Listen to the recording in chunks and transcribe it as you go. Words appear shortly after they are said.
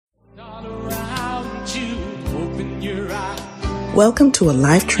Welcome to a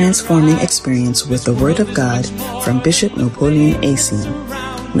life-transforming experience with the Word of God from Bishop Napoleon Essien.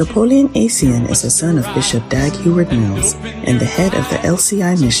 Napoleon Essien is the son of Bishop Dag Heward-Mills and the head of the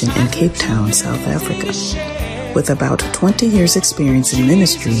LCI mission in Cape Town, South Africa. With about 20 years' experience in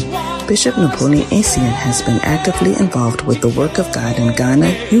ministry, Bishop Napoleon Essien has been actively involved with the work of God in Ghana,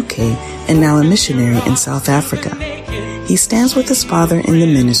 UK, and now a missionary in South Africa. He stands with his father in the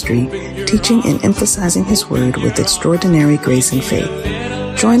ministry, teaching and emphasizing his word with extraordinary grace and faith.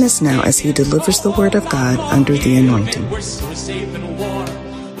 Join us now as he delivers the word of God under the anointing.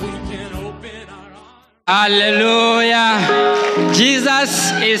 Hallelujah.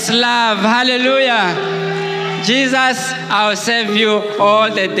 Jesus is love. Hallelujah. Jesus, I'll serve you all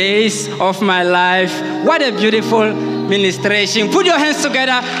the days of my life. What a beautiful ministration. Put your hands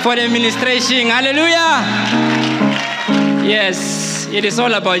together for the ministration. Hallelujah. Yes, it is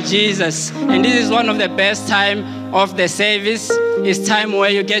all about Jesus. And this is one of the best time of the service. It's time where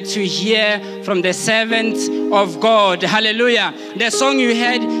you get to hear from the servant of God. Hallelujah. The song you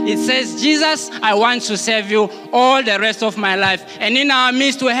heard, it says, Jesus, I want to serve you all the rest of my life. And in our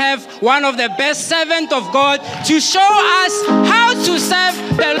midst, we have one of the best servants of God to show us how to serve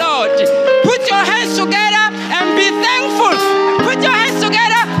the Lord. Put your hands together and be thankful. Put your hands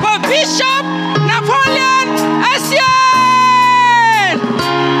together for Bishop Napoleon Essien.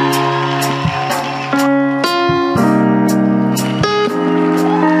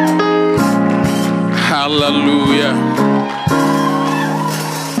 Hallelujah.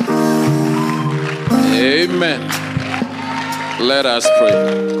 Amen. Let us pray.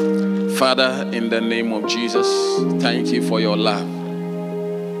 Father, in the name of Jesus, thank you for your love.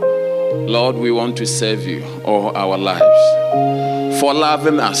 Lord, we want to serve you all our lives. For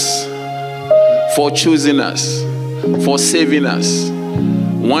loving us, for choosing us, for saving us.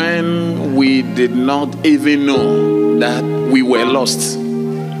 When we did not even know that we were lost,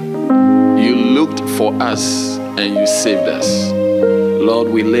 you looked for us and you saved us. Lord,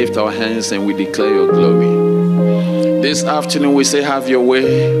 we lift our hands and we declare your glory. This afternoon we say, have your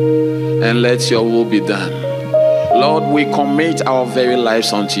way and let your will be done. Lord, we commit our very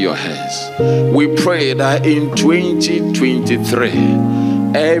lives unto your hands. We pray that in 2023,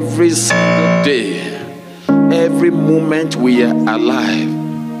 every single day, every moment we are alive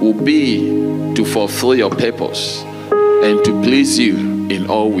will be to fulfill your purpose and to please you in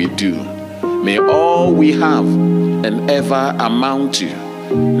all we do. May all we have and ever amount to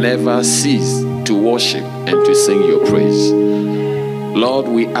never cease to worship and to sing your praise. Lord,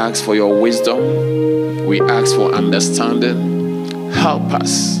 we ask for your wisdom. We ask for understanding. Help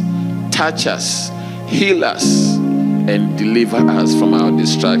us, touch us, heal us, and deliver us from our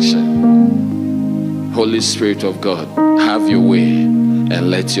distraction. Holy Spirit of God, have your way and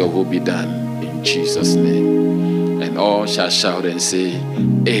let your will be done in Jesus' name. And all shall shout and say,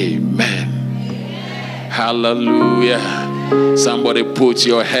 Amen. Hallelujah. Somebody put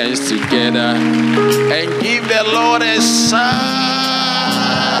your hands together and give the Lord a shout.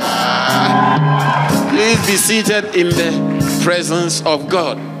 Please be seated in the presence of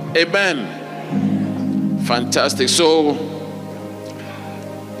God. Amen. Fantastic. So,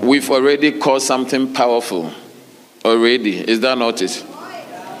 we've already caught something powerful already. Is that not it?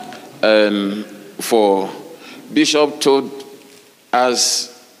 And for Bishop told us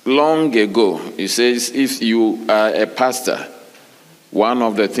long ago, he says, if you are a pastor, one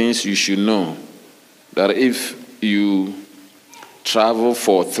of the things you should know, that if you travel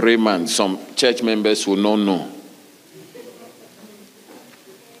for 3 months, some church members will not know.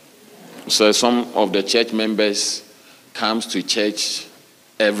 So some of the church members comes to church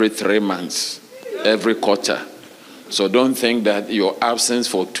every 3 months, every quarter. So don't think that your absence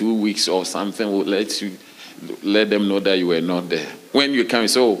for 2 weeks or something will let them know that you were not there. When you come,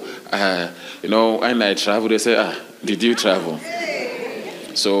 so, when I travel, they say, did you travel?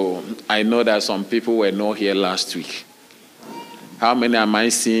 So I know that some people were not here last week. How many am I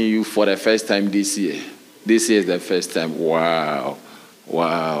seeing you for the first time this year? This year is the first time. Wow.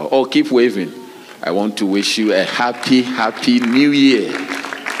 Wow. Oh, keep waving. I want to wish you a happy, happy new year.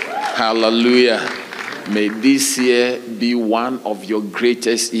 Hallelujah. May this year be one of your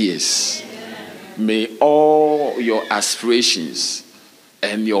greatest years. May all your aspirations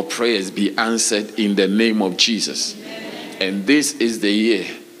and your prayers be answered in the name of Jesus. And this is the year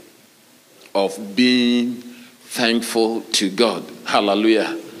of being thankful to God.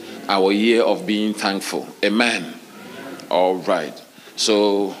 Hallelujah. Our year of being thankful. Amen. All right.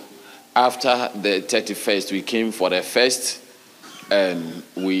 So after the 31st, we came for the first, and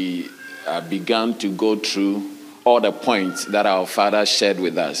we began to go through all the points that our Father shared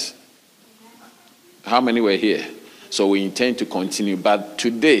with us. How many were here? So we intend to continue. But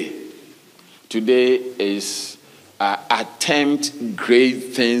today is Attempt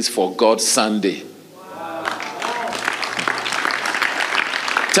Great Things for God Sunday.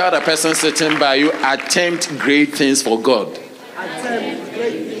 Tell the person sitting by you, attempt great things for God. Attempt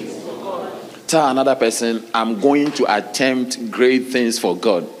great things for God. Tell another person, I'm going to attempt great things for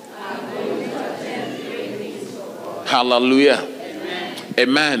God. I'm going to attempt great things for God. Hallelujah. Amen.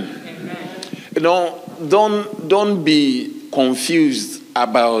 Amen. You know, don't be confused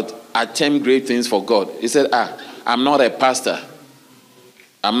about attempt great things for God. He said, I'm not a pastor.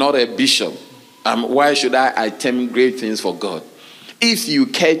 I'm not a bishop. Why should I attempt great things for God? If you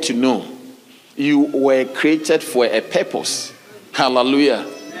care to know, you were created for a purpose. Hallelujah.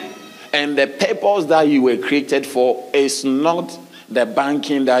 And the purpose that you were created for is not the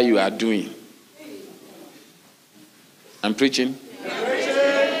banking that you are doing. I'm preaching.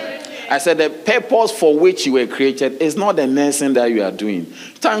 I said the purpose for which you were created is not the nursing that you are doing.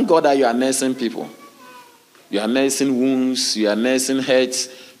 Thank God that you are nursing people. You are nursing wounds. You are nursing hurts.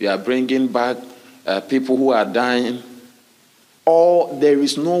 You are bringing back people who are dying. Or there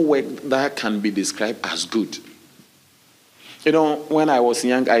is no work that can be described as good. You know, when I was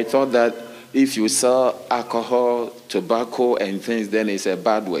young, I thought that if you sell alcohol, tobacco, and things, then it's a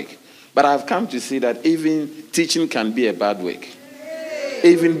bad work. But I've come to see that even teaching can be a bad work.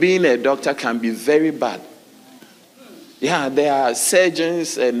 Even being a doctor can be very bad. Yeah, there are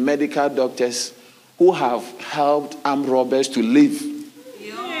surgeons and medical doctors who have helped armed robbers to live.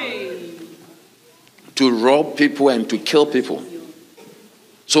 To rob people and to kill people.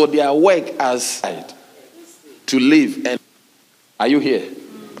 So their work as to live. And are you here?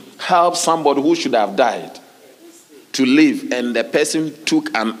 Help somebody who should have died to live, and the person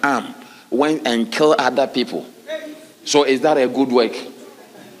took an arm, went and killed other people. So is that a good work?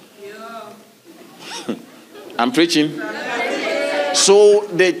 I'm preaching. So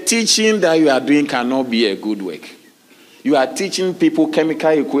the teaching that you are doing cannot be a good work. You are teaching people chemical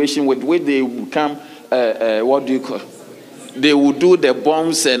equation with which they become, what do you call? They will do the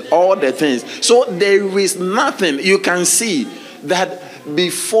bombs and all the things. So there is nothing. You can see that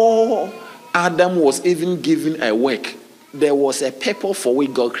before Adam was even given a work, there was a purpose for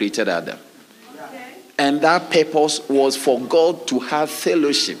which God created Adam. And that purpose was for God to have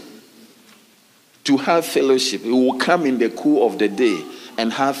fellowship. To have fellowship. He will come in the cool of the day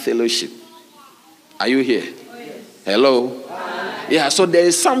and have fellowship. Are you here? Hello? Yeah, so there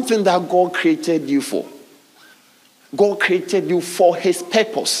is something that God created you for. God created you for his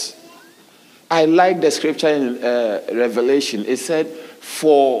purpose. I like the scripture in Revelation. It said,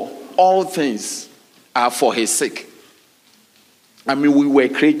 for all things are for his sake. I mean, we were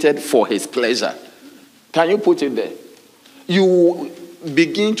created for his pleasure. Can you put it there? You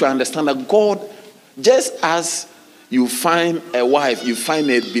begin to understand that God, just as you find a wife, you find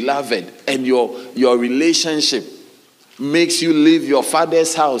a beloved, and your relationship makes you leave your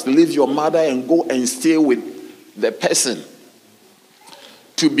father's house, leave your mother, and go and stay with the person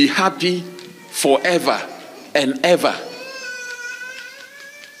to be happy forever and ever.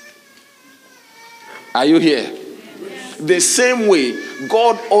 Are you here? Yes. The same way,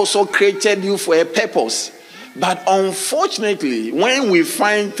 God also created you for a purpose. But unfortunately, when we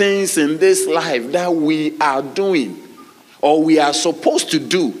find things in this life that we are doing or we are supposed to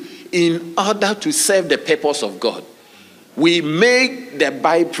do in order to serve the purpose of God, we make the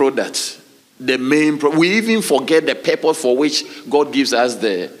byproduct the main. We even forget the purpose for which God gives us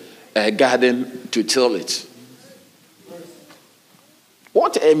the garden to till it.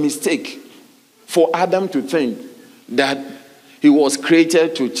 What a mistake for Adam to think that he was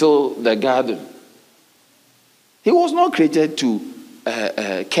created to till the garden. He was not created to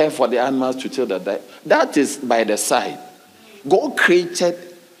care for the animals to till the garden. That is by the side. God created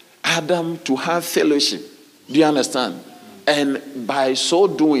Adam to have fellowship. Do you understand? And by so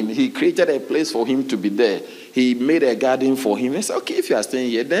doing, he created a place for him to be there. He made a garden for him. He said, okay, if you are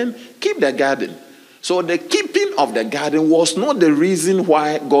staying here, then keep the garden. So the keeping of the garden was not the reason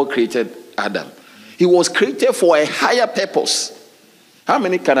why God created Adam. He was created for a higher purpose. How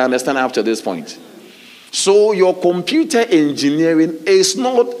many can understand up to this point? So your computer engineering is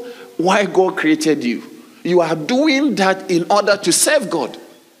not why God created you. You are doing that in order to serve God.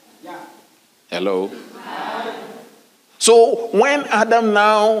 Hello? So when Adam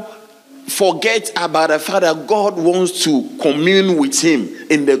now forgets about the fact that God wants to commune with him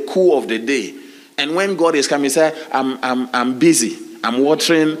in the cool of the day, and when God is coming, he says, I'm busy. I'm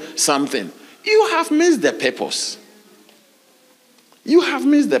watering something. You have missed the purpose. You have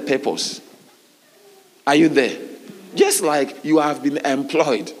missed the purpose. Are you there? Just like you have been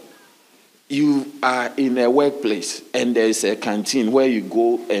employed. you are in a workplace and there is a canteen where you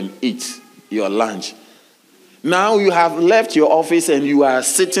go and eat your lunch. Now you have left your office and you are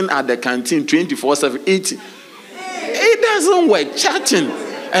sitting at the canteen 24/7 eating. It doesn't work. Chatting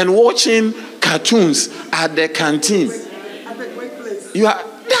and watching cartoons at the canteen.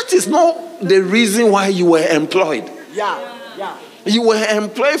 That is not the reason why you were employed. Yeah. You were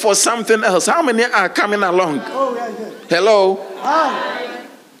employed for something else. How many are coming along? Oh, yeah. Hello? Ah.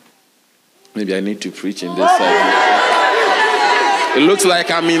 Maybe I need to preach in this side. It looks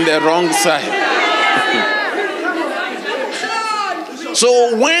like I'm in the wrong side.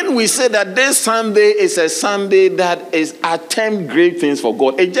 So when we say that this Sunday is a Sunday that is attempt great things for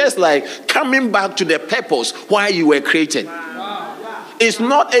God, it's just like coming back to the purpose why you were created. It's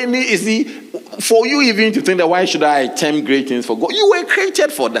not any easy for you even to think that why should I attempt great things for God? You were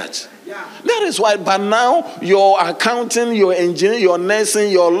created for that. That is why, but now your accounting, your engineering, your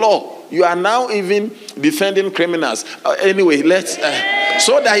nursing, your law, you are now even defending criminals. Anyway,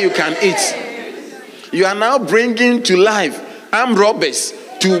 so that you can eat. You are now bringing to life armed robbers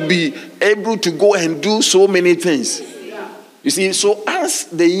to be able to go and do so many things. You see, so as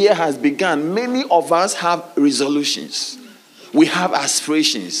the year has begun, many of us have resolutions. We have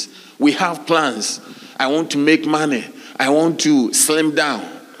aspirations. We have plans. I want to make money. I want to slim down.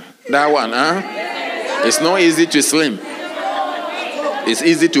 That one, huh? It's not easy to slim. It's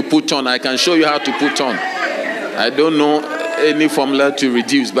easy to put on. I can show you how to put on. I don't know any formula to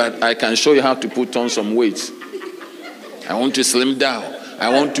reduce, but I can show you how to put on some weight. I want to slim down.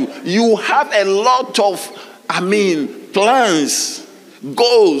 You have a lot of, plans,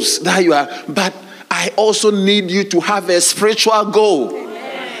 goals that you are, but I also need you to have a spiritual goal.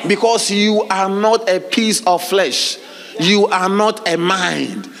 Because you are not a piece of flesh. You are not a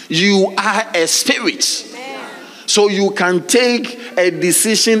mind. You are a spirit. So you can take a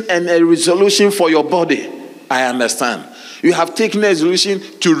decision and a resolution for your body. I understand. You have taken a resolution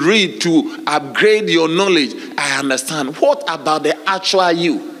to read, to upgrade your knowledge. I understand. What about the actual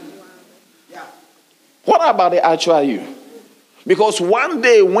you? What about the actual you? Because one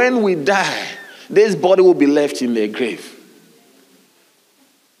day when we die, this body will be left in the grave.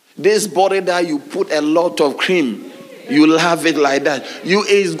 This body that you put a lot of cream, you'll have it like that. You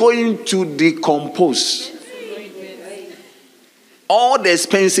is going to decompose. All the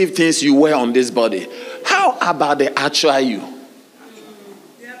expensive things you wear on this body. How about the actual you?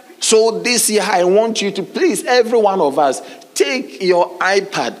 So this year I want you to please, every one of us, take your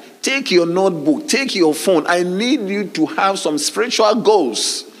iPad, take your notebook, take your phone. I need you to have some spiritual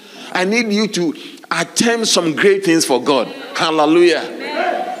goals. I need you to attempt some great things for God. Hallelujah.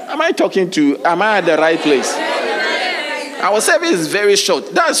 Am I at the right place? Our service is very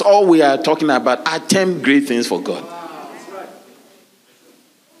short. That's all we are talking about. Attempt great things for God.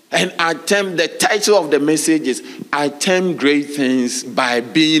 And the title of the message is attempt great things by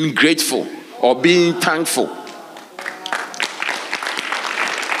being grateful or being thankful.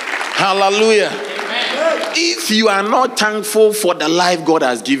 Hallelujah. Amen. If you are not thankful for the life God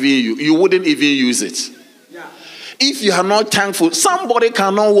has given you, you wouldn't even use it. If you are not thankful, somebody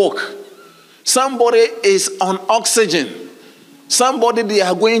cannot walk. Somebody is on oxygen. Somebody, they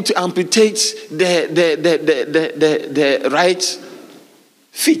are going to amputate the right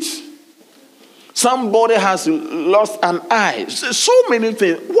feet. Somebody has lost an eye. So many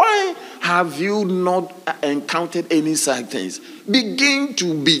things. Why have you not encountered any such things? Begin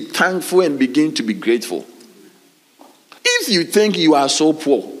to be thankful and begin to be grateful. If you think you are so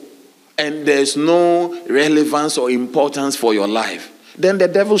poor and there's no relevance or importance for your life, then the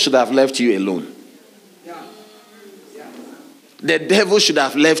devil should have left you alone. The devil should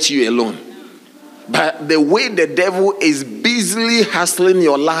have left you alone. But the way the devil is busily hustling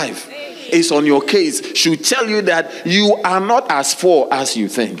your life, is on your case, should tell you that you are not as poor as you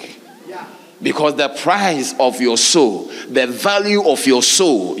think. Because the price of your soul, the value of your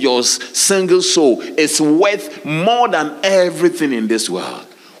soul, your single soul, is worth more than everything in this world.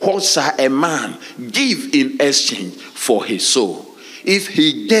 What shall a man give in exchange for his soul? If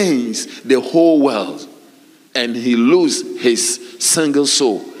he gains the whole world and he loses his single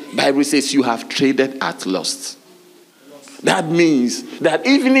soul, Bible says you have traded at loss. That means that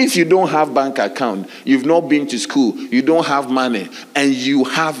even if you don't have bank account, you've not been to school, you don't have money, and you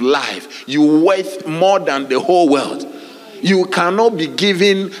have life, you worth more than the whole world. You cannot be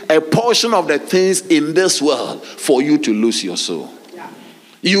given a portion of the things in this world for you to lose your soul.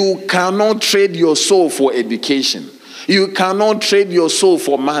 You cannot trade your soul for education. You cannot trade your soul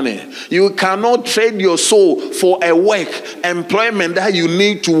for money. You cannot trade your soul for a employment that you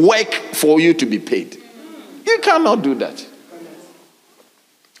need to work for you to be paid. You cannot do that.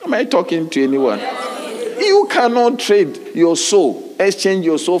 Am I talking to anyone? You cannot trade your soul, exchange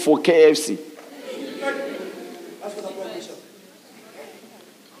your soul for KFC.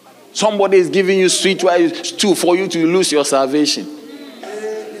 Somebody is giving you sweet rice too for you to lose your salvation.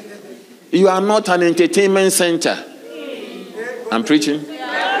 You are not an entertainment center. I'm preaching.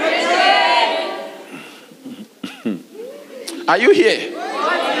 Are you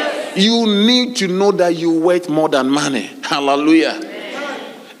here? You need to know that you worth more than money. Hallelujah.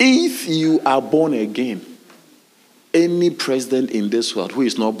 If you are born again, any president in this world who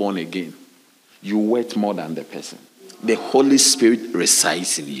is not born again, you worth more than the person. The Holy Spirit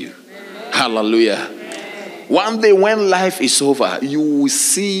resides in you. Hallelujah. One day when life is over, you will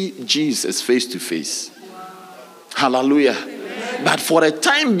see Jesus face to face. Hallelujah. But for the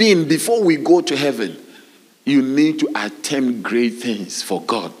time being, before we go to heaven, you need to attempt great things for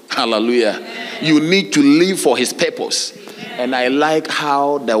God. Hallelujah. You need to live for his purpose. And I like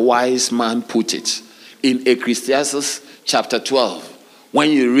how the wise man put it in Ecclesiastes chapter 12. When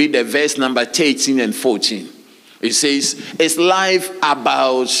you read the verse number 13 and 14, it says, is life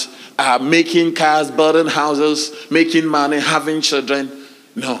about making cars, building houses, making money, having children?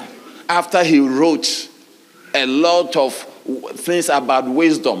 No. After he wrote a lot of things about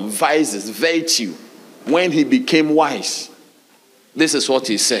wisdom, vices, virtue, when he became wise, this is what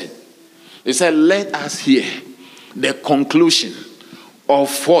he said. He said, let us hear the conclusion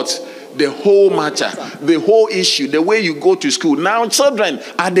of what? The whole matter, the whole issue, the way you go to school. Now children,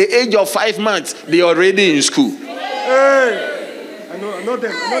 at the age of 5 months, they are already in school. Hey. I know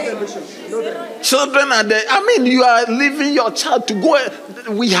them, Bishop. I know them. Children are there. I mean, you are leaving your child to go.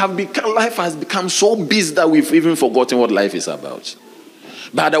 Life has become so busy that we've even forgotten what life is about.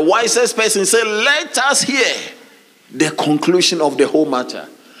 But the wisest person said, let us hear the conclusion of the whole matter.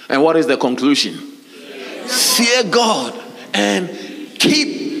 And what is the conclusion? Fear God and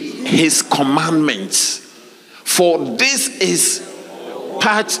keep his commandments. For this is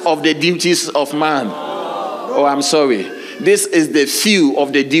part of the duties of man. Oh, I'm sorry. This is the few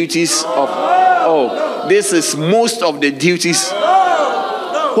of the duties of... Oh, this is most of the duties.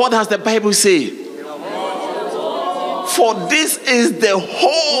 What does the Bible say? For this is the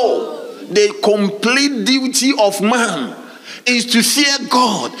complete duty of man, is to fear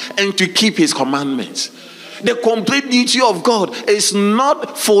God and to keep his commandments. The complete duty of God is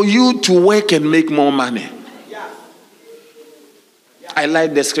not for you to work and make more money. I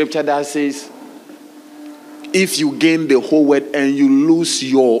like the scripture that says, if you gain the whole world and you lose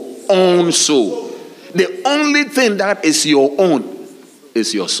your own soul, the only thing that is your own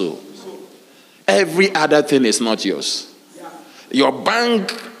is your soul. Every other thing is not yours. Your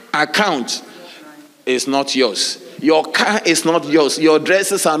bank account is not yours. Your car is not yours. Your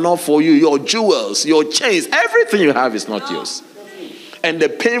dresses are not for you. Your jewels, your chains, everything you have is not yours. And the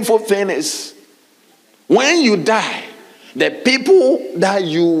painful thing is, when you die, the people that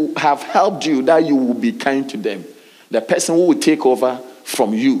you have helped you, that you will be kind to them, the person who will take over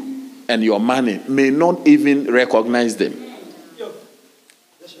from you and your money may not even recognize them.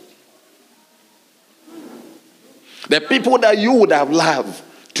 The people that you would have loved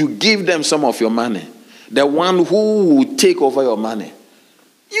to give them some of your money, the one who will take over your money,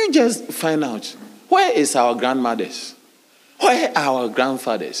 you just find out, where is our grandmothers? Where are our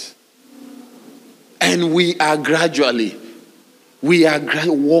grandfathers? And we are gradually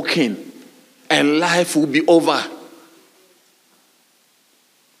walking, and life will be over.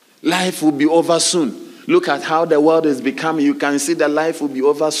 Life will be over soon. Look at how the world is becoming. You can see that life will be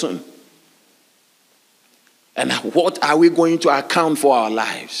over soon. And what are we going to account for our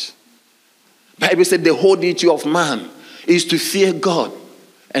lives? The Bible said the whole duty of man is to fear God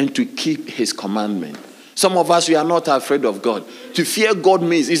and to keep his commandment. Some of us, we are not afraid of God. To fear God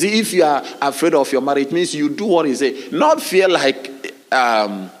means, you see, if you are afraid of your marriage, it means you do what he says. Not fear like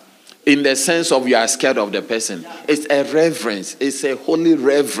in the sense of you are scared of the person. It's a reverence. It's a holy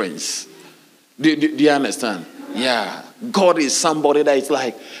reverence. Do you understand? Yeah. God is somebody that is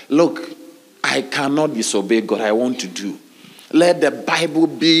like, look, I cannot disobey God. I want to do. Let the Bible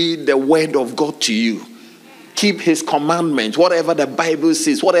be the word of God to you. Keep his commandments. Whatever the Bible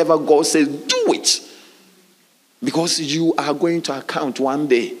says, whatever God says, do it. Because you are going to account one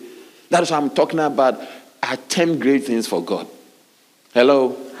day. That's what I'm talking about. Attempt great things for God.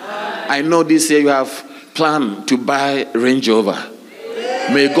 Hello? I know this year you have planned to buy Range Rover.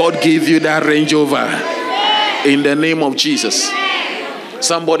 May God give you that Range Rover. In the name of Jesus.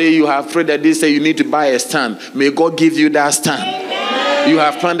 Somebody, you have prayed that this year you need to buy a stand. May God give you that stand. You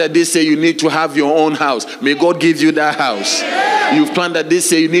have planned that this year you need to have your own house. May God give you that house. You've planned that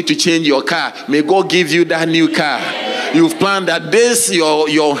this year you need to change your car. May God give you that new car. You've planned that this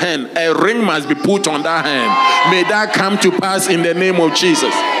your hand, a ring must be put on that hand. May that come to pass in the name of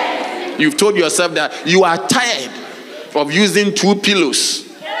Jesus. You've told yourself that you are tired of using 2 pillows.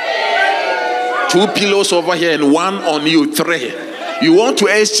 2 pillows over here and 1 on you, 3. You want to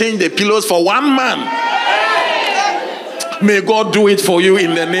exchange the pillows for 1 man. May God do it for you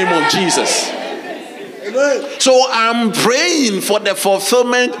in the name of Jesus. So I'm praying for the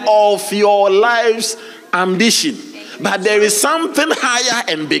fulfillment of your life's ambition. But there is something higher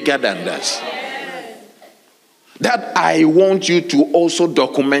and bigger than that. That I want you to also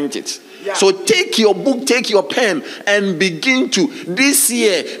document it. So take your book, take your pen, and begin to, this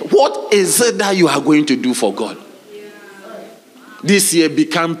year, what is it that you are going to do for God? This year,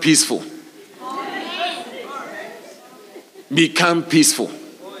 become peaceful. Become peaceful.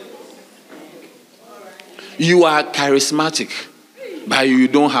 You are charismatic, but you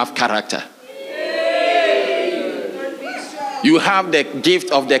don't have character. You have the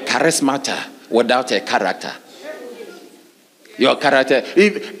gift of the charismata without a character. Your character,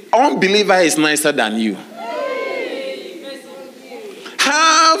 if unbeliever is nicer than you.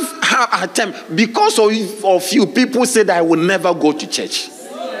 Have attempt. Because of you, people said I will never go to church.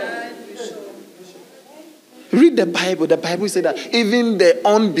 Read the Bible. The Bible said that even the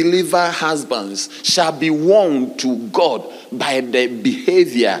unbeliever husbands shall be won to God by the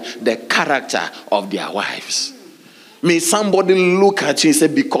behavior, the character of their wives. May somebody look at you and say,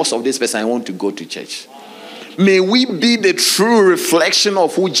 because of this person, I want to go to church. May we be the true reflection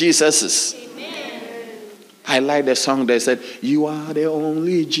of who Jesus is. I like the song that said, you are the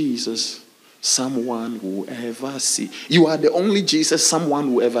only Jesus someone will ever see. You are the only Jesus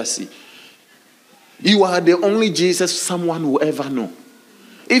someone will ever see. You are the only Jesus someone will ever know.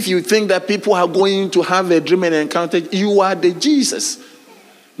 If you think that people are going to have a dream and encounter, you are the Jesus.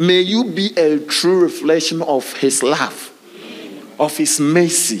 May you be a true reflection of his love, of his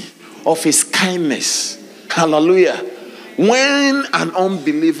mercy, of his kindness. Hallelujah. When an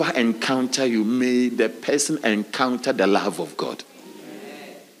unbeliever encounter you, may the person encounter the love of God.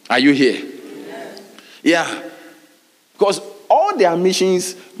 Are you here? Yeah. Because all their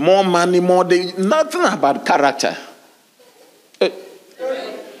missions, more money, nothing about character.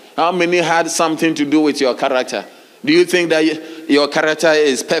 How many had something to do with your character? Do you think that your character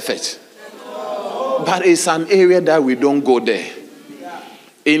is perfect? But it's an area that we don't go there.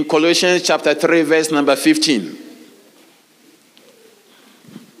 In Colossians chapter 3, verse number 15.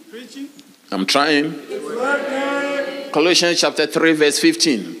 I'm trying. Colossians chapter 3, verse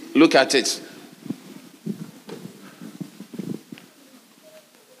 15. Look at it.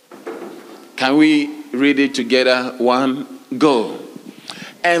 Can we read it together? 1, go.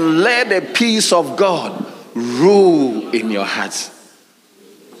 And let the peace of God rule in your hearts,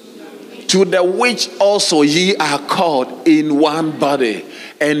 to the which also ye are called in one body,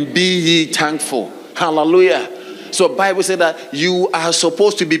 and be ye thankful. Hallelujah. So Bible said that you are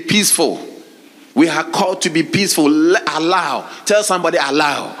supposed to be peaceful. We are called to be peaceful. Allow. Tell somebody,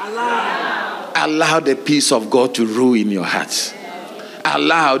 allow. Allow the peace of God to rule in your hearts.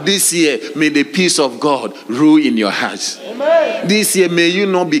 Allow. This year, may the peace of God rule in your hearts. Amen. This year, may you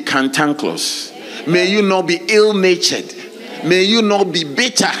not be cantankerous. May you not be ill-natured. May you not be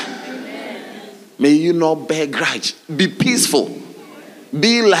bitter. May you not bear grudge. Be peaceful.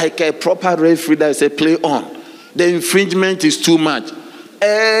 Be like a proper referee that says, play on. The infringement is too much.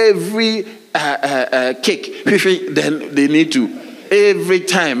 Every kick, then they need to. Every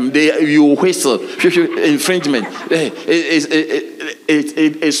time you whistle, infringement,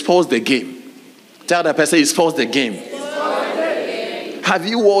 it spoils the game. Tell the person it spoils the game. Have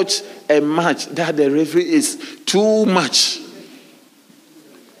you watched a match that the referee is too much?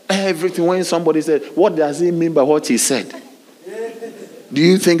 Everything, when somebody said, what does he mean by what he said? Do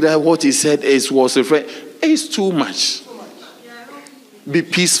you think that what he said was referring? It's too much. Be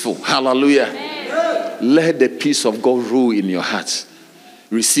peaceful. Hallelujah. Let the peace of God rule in your hearts.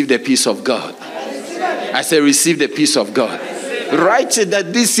 Receive the peace of God. I say receive the peace of God. Write it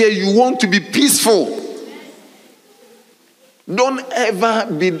that this year you want to be peaceful. Don't ever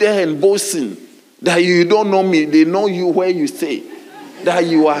be there and boasting that you don't know me. They know you where you stay. That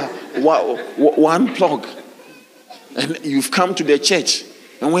you are one plug. And you've come to the church.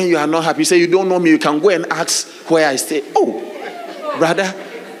 And when you are not happy, you say you don't know me. You can go and ask where I stay. Oh, brother,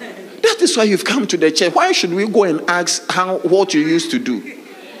 that is why you've come to the church. Why should we go and ask what you used to do?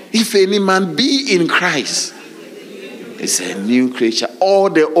 If any man be in Christ, it's a new creature. All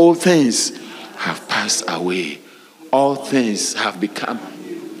the old things have passed away. All things have become.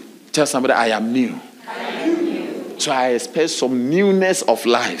 Tell somebody, I am new. So I expect some newness of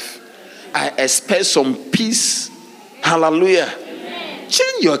life. I expect some peace Hallelujah. Amen.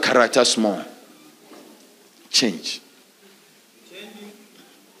 Change your character small. Change.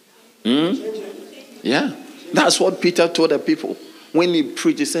 Yeah. That's what Peter told the people. When he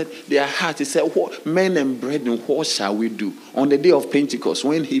preached, he said, their heart, he said, what, men and brethren, what shall we do? On the day of Pentecost,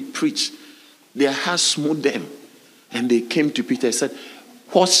 when he preached, their heart smote them. And they came to Peter and said,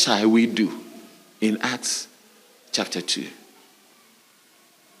 what shall we do? In Acts chapter 2.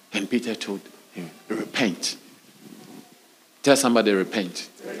 And Peter told him, repent. Tell somebody, repent.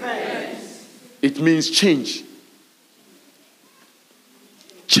 Repent. It means change.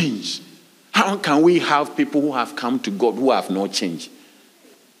 Change. How can we have people who have come to God who have not changed?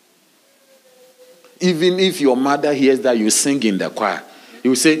 Even if your mother hears that you sing in the choir,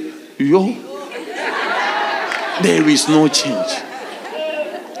 you will say, yo, there is no change.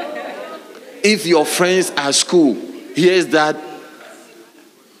 If your friends at school hears that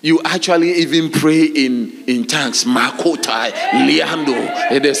you actually even pray in tongues, Makota, Leando,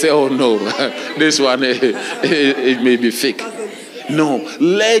 and they say, oh no, this one, it may be fake. No,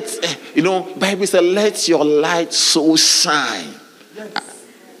 Bible says, let your light so shine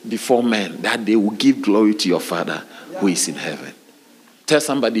before men that they will give glory to your Father who is in heaven. Tell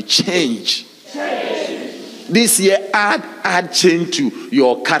somebody, change. This year, add change to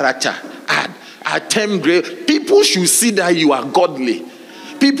your character. Attempt great. People should see that you are godly.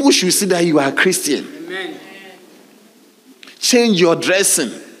 People should see that you are Christian. Amen. Change your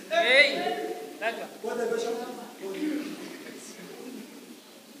dressing.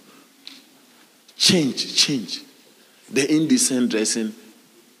 Change. The indecent dressing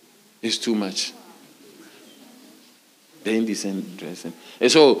is too much. The indecent dressing. And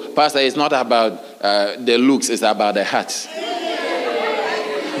so, Pastor, it's not about the looks, it's about the heart.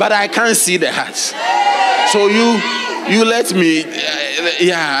 But I can't see the heart. So you let me,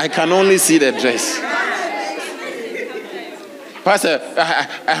 I can only see the dress. Pastor,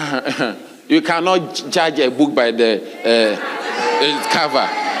 you cannot judge a book by the cover.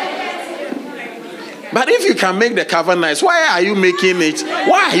 But if you can make the cover nice, why are you making it?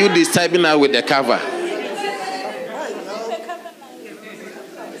 Why are you disturbing her with the cover?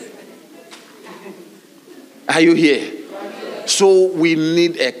 Are you here? So we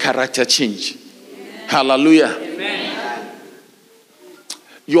need a character change. Hallelujah. Amen.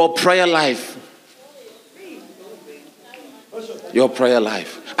 Your prayer life. Your prayer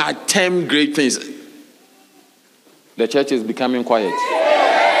life. Attempt great things. The church is becoming quiet.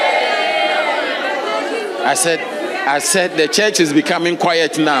 I said the church is becoming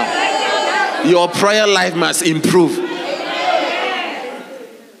quiet now. Your prayer life must improve.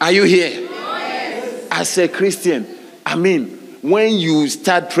 Are you here? As a Christian, when you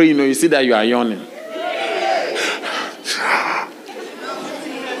start praying, you see that you are yawning.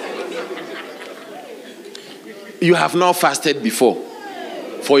 You have not fasted before.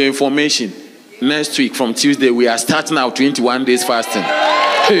 For your information, next week from Tuesday, we are starting our 21 days fasting.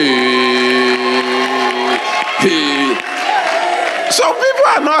 Some people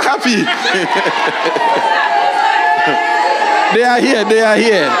are not happy. They are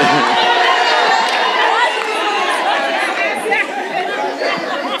here.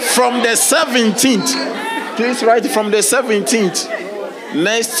 From the 17th, please write from the 17th,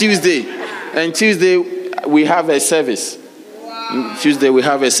 next Tuesday. And Tuesday, we have a service. Tuesday, we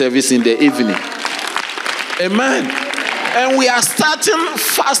have a service in the evening. Amen. And we are starting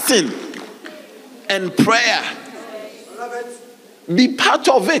fasting and prayer. Be part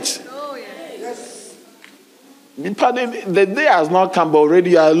of it. Be part of it. The day has not come, but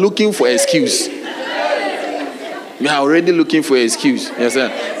already you are looking for excuse. You are already looking for excuse. Yes,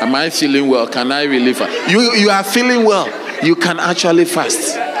 sir. Am I feeling well? Can I really fast? You are feeling well. You can actually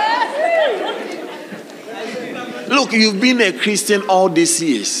fast. Look, you've been a Christian all these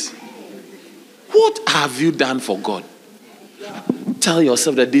years. What have you done for God? Tell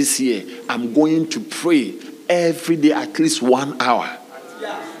yourself that this year, I'm going to pray every day at least 1 hour.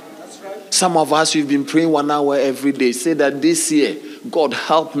 Some of us, we've been praying 1 hour every day. Say that this year, God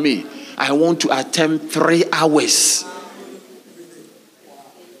help me. I want to attempt 3 hours.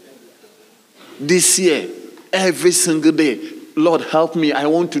 This year, every single day, Lord help me. I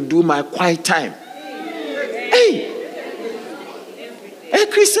want to do my quiet time. Hey, a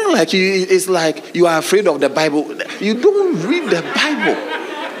Christian like you is like you are afraid of the Bible. You don't read the Bible.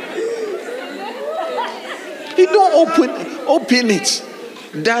 You don't open it.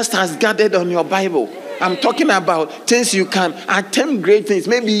 Dust has gathered on your Bible. I'm talking about things you can attempt great things.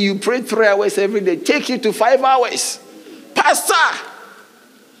 Maybe you pray 3 hours every day. Take you to 5 hours.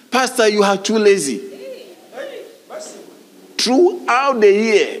 Pastor, you are too lazy. Throughout the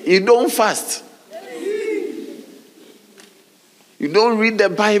year, you don't fast. You don't read the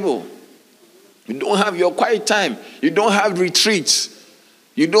Bible. You don't have your quiet time. You don't have retreats.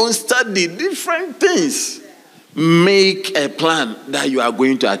 You don't study different things. Make a plan that you are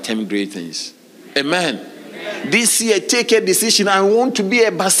going to attempt great things. Amen. This year, take a decision. I want to be a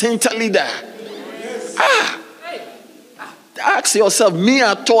Bacenta leader. Ask yourself, me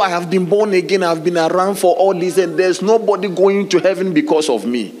at all, I have been born again. I've been around for all this, and there's nobody going to heaven because of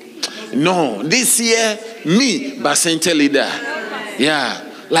me. No, this year, me, Bacenta leader. Yeah.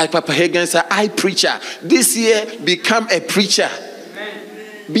 Like Papa Hagen said, I preacher. This year, become a preacher.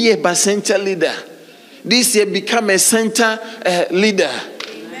 Be a Bacenta leader. This year, become a center leader.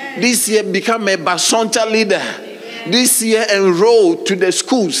 This year, become a Basonta leader. This year, enroll to the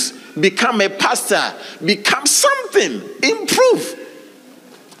schools. Become a pastor. Become something. Improve.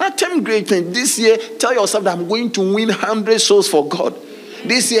 Attempt great things. This year, tell yourself that I'm going to win 100 souls for God.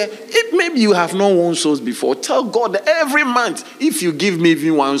 This year, if maybe you have not won souls before, tell God that every month, if you give me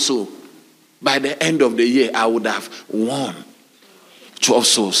even one soul, by the end of the year, I would have won 12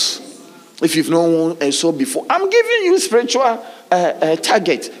 souls. If you've not won a soul before, I'm giving you spiritual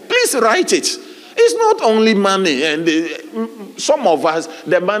target. Please write it. It's not only money. And some of us,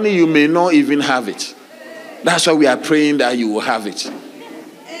 the money, you may not even have it. That's why we are praying that you will have it.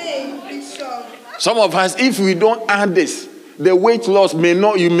 Some of us, if we don't add this, the weight loss you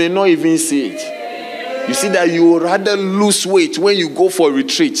may not even see it. You see that you would rather lose weight when you go for a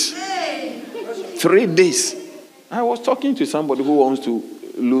retreat. 3 days. I was talking to somebody who wants to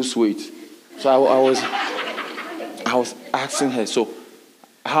lose weight. So I was asking her, so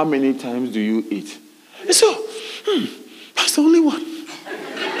how many times do you eat? So, that's only one.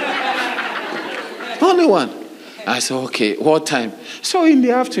 Only one. I said, okay, what time? So in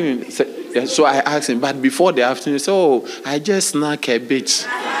the afternoon. So I asked him, but before the afternoon, so I just snack a bit.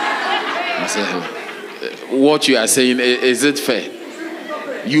 I said, what you are saying, is it fair?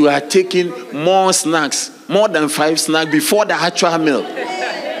 You are taking more snacks, more than 5 snacks before the actual meal.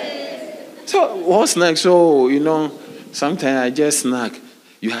 So what snacks? So, sometimes I just snack.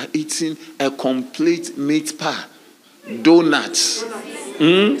 You are eating a complete meat pie, donuts,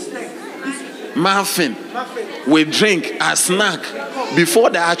 muffin with drink, a snack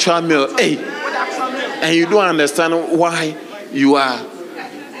before the actual meal. Hey, and you don't understand why you are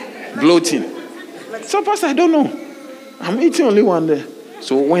bloating. So, Pastor, I don't know. I'm eating only one day.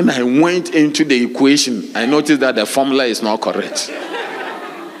 So when I went into the equation, I noticed that the formula is not correct.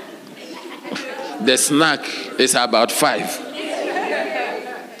 The snack is about 5.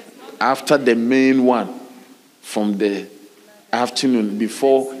 After the main one from the afternoon,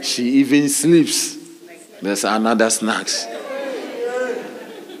 before she even sleeps, there's another snacks.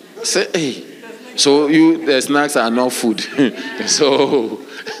 Say, hey, so the snacks are not food. So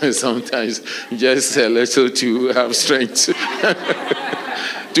sometimes just a little to have strength.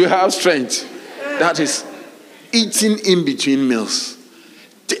 To have strength. That is eating in between meals.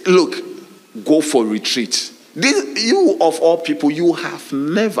 Look, go for retreat. You of all people, you have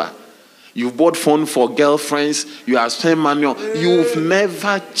never. You've bought phone for girlfriends. You have spent money on. You've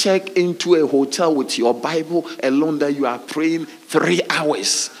never checked into a hotel with your Bible alone that you are praying 3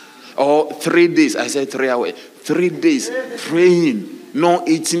 hours. Or 3 days. I said 3 hours. 3 days praying, not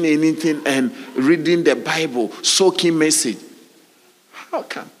eating anything and reading the Bible, soaking message. How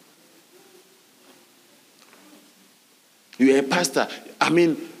come? You're a pastor.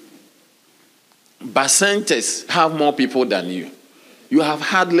 Bacentas have more people than you. You have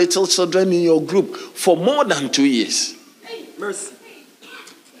had little children in your group for more than 2 years. Mercy.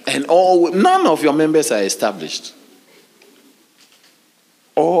 And none of your members are established.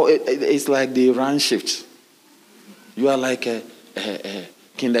 Or it's like they run shifts. You are like a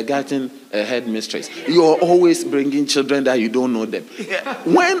kindergarten headmistress. You are always bringing children that you don't know them.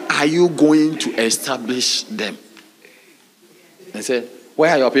 When are you going to establish them? I say,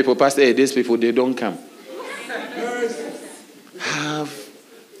 where are your people? Pastor, hey, these people, they don't come.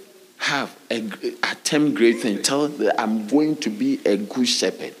 Attempt great things. Tell them I'm going to be a good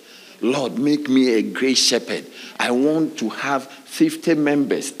shepherd. Lord, make me a great shepherd. I want to have 50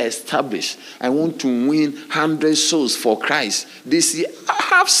 members established. I want to win 100 souls for Christ. This year, I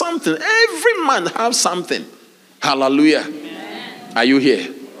have something. Every man have something. Hallelujah. Amen. Are you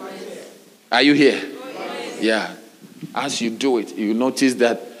here? Are you here? Yeah. As you do it, you notice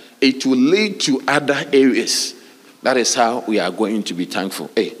that it will lead to other areas. That is how we are going to be thankful.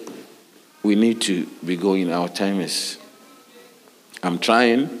 Hey, we need to be going. Our time is... I'm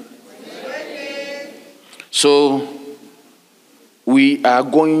trying. So, we are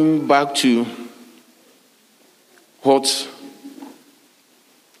going back to what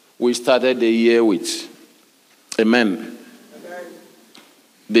we started the year with. Amen.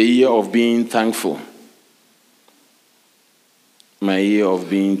 The year of being thankful. My year of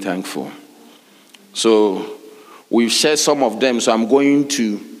being thankful. So we've shared some of them, so I'm going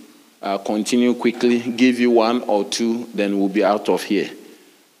to continue quickly, give you one or two, then we'll be out of here.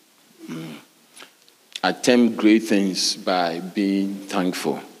 Attempt great things by being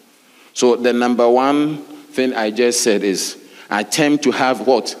thankful. So the number one thing I just said is attempt to have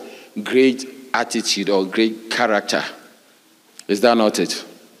what? Great attitude or great character. Is that not it?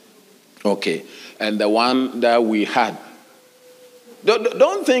 Okay. And the one that we had.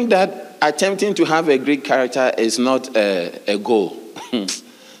 Don't think that attempting to have a great character is not a goal.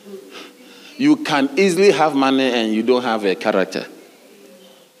 You can easily have money and you don't have a character.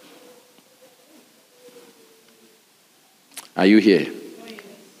 Are you here?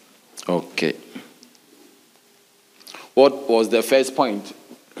 Okay. What was the first point?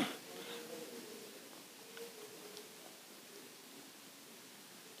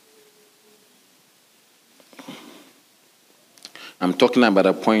 I'm talking about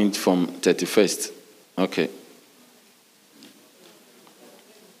a point from 31st. Okay.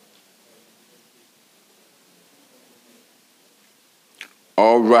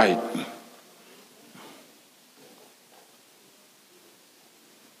 All right.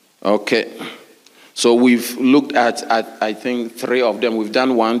 Okay. So we've looked at I think 3 of them. We've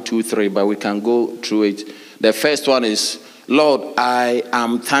done 1, 2, 3, but we can go through it. The first one is, Lord, I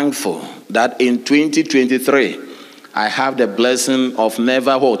am thankful that in 2023, I have the blessing of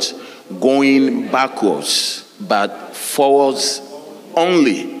never what? Going backwards, but forwards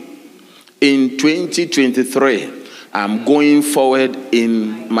only. In 2023, I'm going forward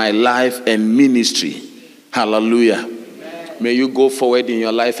in my life and ministry. Hallelujah. Amen. May you go forward in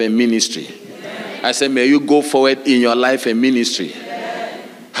your life and ministry. Amen. I say, may you go forward in your life and ministry. Amen.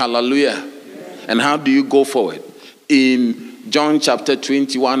 Hallelujah. Amen. And how do you go forward? In John chapter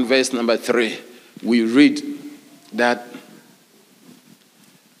 21, verse number 3, we read that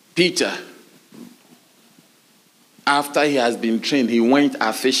Peter, after he has been trained, he went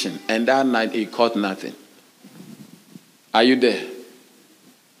a fishing, and that night he caught nothing. Are you there?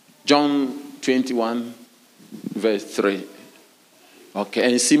 John 21, verse 3. Okay,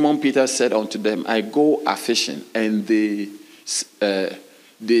 and Simon Peter said unto them, I go a fishing, and they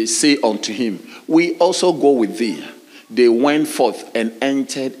say unto him, we also go with thee. They went forth and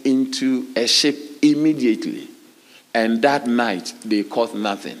entered into a ship immediately. And that night, they caught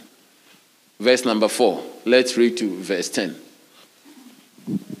nothing. Verse number 4. Let's read to verse 10.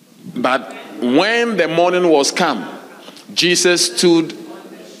 But when the morning was come, Jesus stood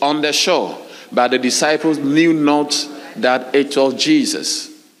on the shore, but the disciples knew not that it was Jesus.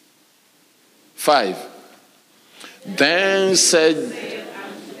 5. Then said,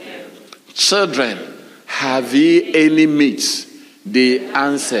 children, have ye any meat? They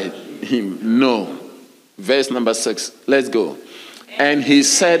answered him, no. Verse number 6. Let's go. And he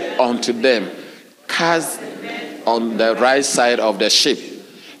said unto them, cast on the right side of the ship,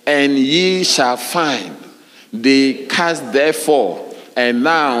 and ye shall find. They cast therefore, and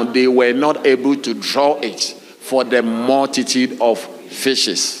now they were not able to draw it for the multitude of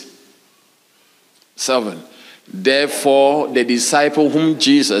fishes. 7. Therefore the disciple whom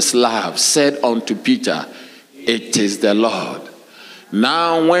Jesus loved said unto Peter, it is the Lord.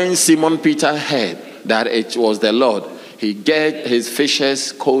 Now when Simon Peter heard that it was the Lord, he gave his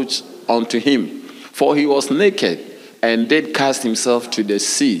fisher's coat unto him, for he was naked, and did cast himself to the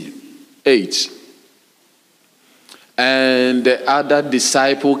sea. 8. And the other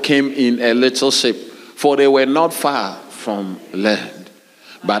disciple came in a little ship, for they were not far from land,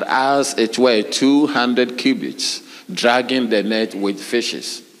 but as it were 200 cubits, dragging the net with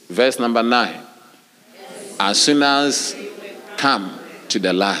fishes. Verse number 9. As soon as come to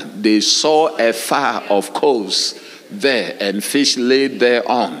the land, they saw a fire of coals there, and fish laid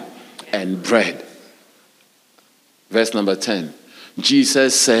thereon, and bread. Verse number 10.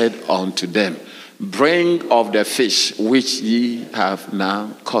 Jesus said unto them, bring of the fish which ye have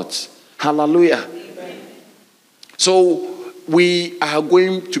now caught. Hallelujah. Amen. So we are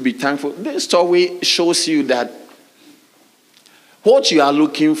going to be thankful. This story shows you that what you are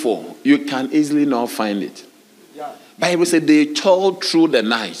looking for, you can easily not find it. Yeah. Bible said they toiled through the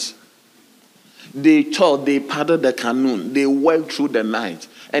night. They paddled the canoe. They worked through the night.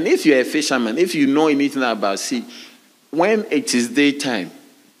 And if you're a fisherman, if you know anything about sea, when it is daytime,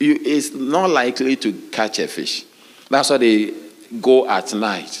 it's not likely to catch a fish. That's why they go at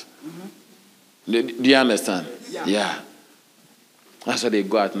night. Mm-hmm. Do you understand? Yeah. That's why they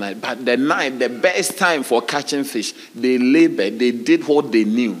go at night. But the night, the best time for catching fish, they labored, they did what they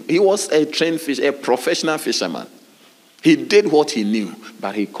knew. He was a trained fish, a professional fisherman. He did what he knew,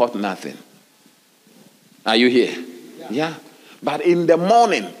 but he caught nothing. Are you here? Yeah. But in the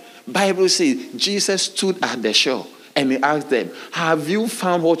morning, Bible says Jesus stood at the shore and he asked them, have you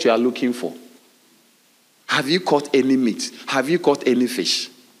found what you are looking for? Have you caught any meat? Have you caught any fish?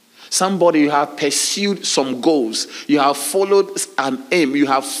 Somebody, you have pursued some goals. You have followed an aim. You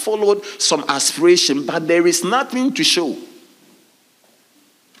have followed some aspiration, but there is nothing to show.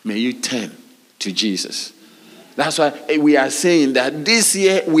 May you turn to Jesus. That's why we are saying that this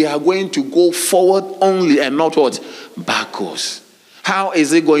year we are going to go forward only and not what? Backwards. How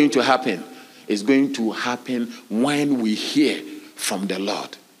is it going to happen? It's going to happen when we hear from the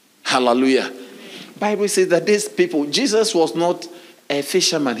Lord. Hallelujah. Bible says that these people, Jesus was not a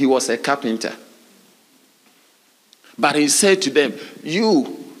fisherman, he was a carpenter. But he said to them, you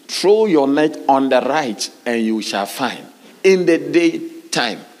throw your net on the right and you shall find. In the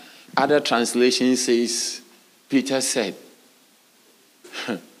daytime, other translation says, Peter said,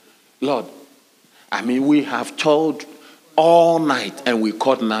 Lord, we have toiled all night and we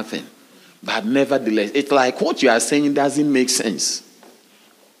caught nothing. But nevertheless, it's like what you are saying doesn't make sense.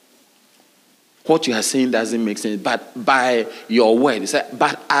 What you are saying doesn't make sense. But by your word, he said,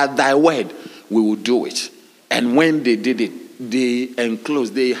 but at thy word, we will do it. And when they did it, they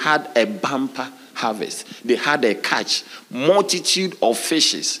enclosed, they had a bumper harvest. They had a catch, multitude of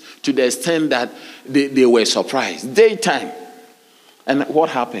fishes, to the extent that they were surprised. Daytime. And what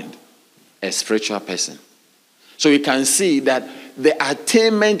happened? A spiritual person. So you can see that the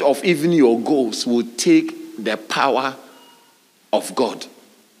attainment of even your goals will take the power of God.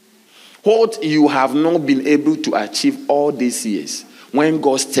 What you have not been able to achieve all these years, when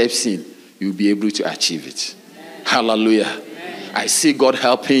God steps in, you'll be able to achieve it. Amen. Hallelujah. Amen. I see God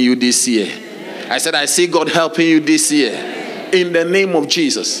helping you this year. Amen. I said, I see God helping you this year. Amen. In the name of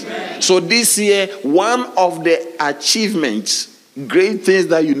Jesus. Amen. So this year, one of the achievements, great things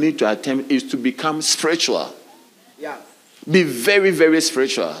that you need to attempt is to become spiritual. Yeah. Be very, very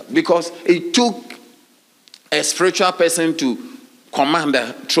spiritual. Because it took a spiritual person to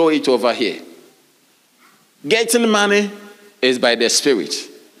commander, throw it over here. Getting money is by the Spirit.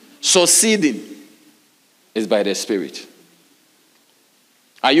 Succeeding is by the Spirit.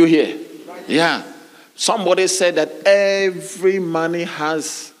 Are you here? Yeah. Somebody said that every money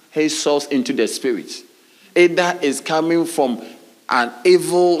has his source into the Spirit. Either is coming from an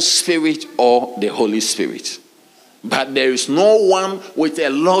evil spirit or the Holy Spirit. But there is no one with a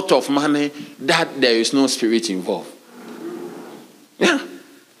lot of money that there is no spirit involved. Yeah.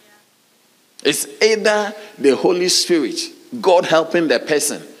 It's either the Holy Spirit, God helping the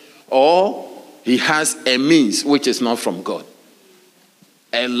person, or he has a means which is not from God.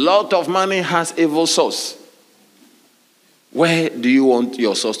 A lot of money has evil source. Where do you want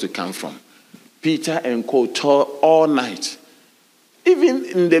your source to come from? Peter and co toiled all night. Even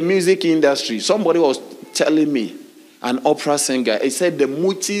in the music industry, somebody was telling me, an opera singer, he said the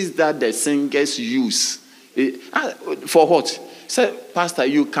motives that the singers use. For what? Said, Pastor,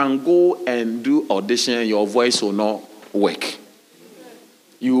 you can go and do audition and your voice will not work.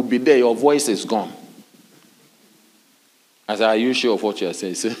 You will be there, your voice is gone. I said, are you sure of what you are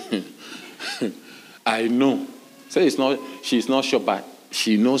saying? Said, I know. So she's not sure, but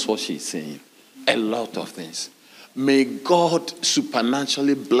she knows what she's saying. A lot of things. May God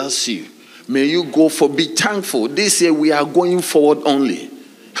supernaturally bless you. May you go for, be thankful. This year we are going forward only.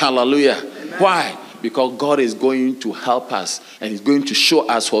 Hallelujah. Amen. Why? Because God is going to help us and He's going to show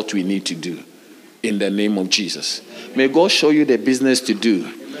us what we need to do in the name of Jesus. May God show you the business to do.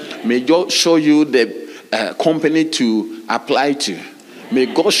 May God show you the company to apply to. May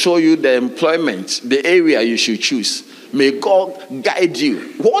God show you the employment, the area you should choose. May God guide you.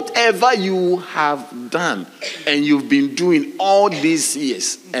 Whatever you have done and you've been doing all these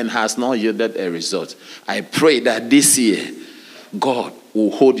years and has not yielded a result, I pray that this year God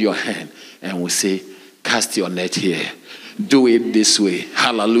will hold your hand and will say, cast your net here. Do it this way.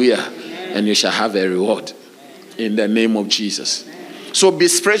 Hallelujah. Amen. And you shall have a reward in the name of Jesus. So be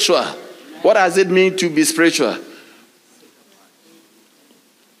spiritual. What does it mean to be spiritual?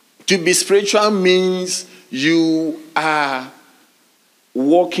 To be spiritual means you are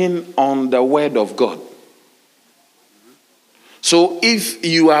walking on the word of God. So if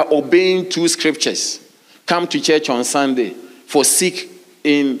you are obeying two scriptures, come to church on Sunday, forsake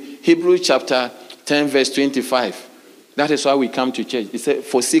in Hebrews chapter 10 verse 25. That is why we come to church. It says,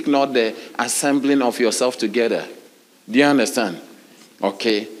 forsake not the assembling of yourself together. Do you understand?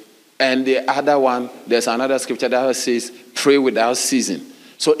 Okay. And the other one, there's another scripture that says, pray without ceasing.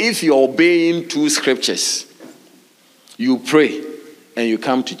 So if you're obeying two scriptures, you pray and you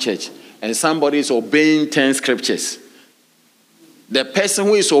come to church, and somebody is obeying 10 scriptures, The person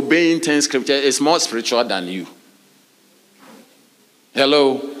who is obeying 10 scriptures is more spiritual than you.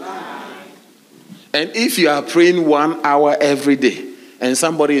 Hello? And if you are praying 1 hour every day and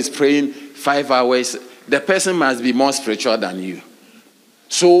somebody is praying 5 hours, the person must be more spiritual than you.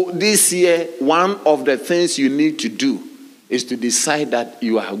 So this year, one of the things you need to do is to decide that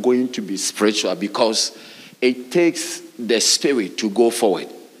you are going to be spiritual, because it takes the spirit to go forward.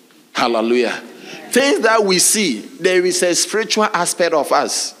 Hallelujah. Things that we see, there is a spiritual aspect of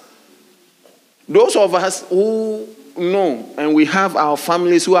us. Those of us who know and we have our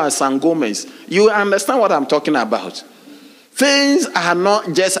families who are sangomas, you understand what I'm talking about. Things are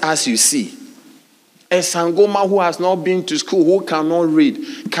not just as you see. A sangoma who has not been to school, who cannot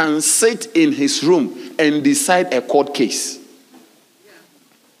read, can sit in his room and decide a court case.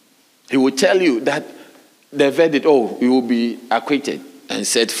 He will tell you that the verdict, you will be acquitted and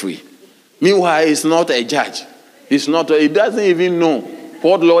set free. Meanwhile, he's not a judge. He doesn't even know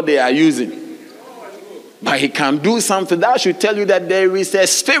what law they are using. But he can do something that should tell you that there is a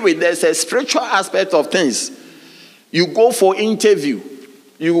spirit, there's a spiritual aspect of things. You go for interview,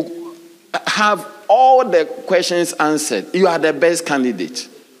 you have all the questions answered. You are the best candidate.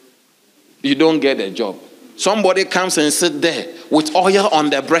 You don't get a job. Somebody comes and sits there with oil on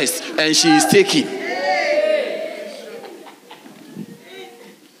the breast and she is taking.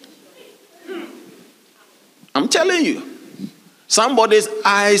 I'm telling you. Somebody's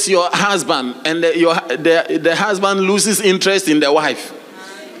eyes your husband and the husband loses interest in the wife.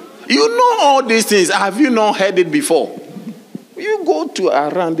 You know all these things. Have you not heard it before? You go to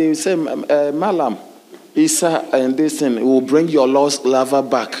around, they say, Malam, Isa, and this thing will bring your lost lover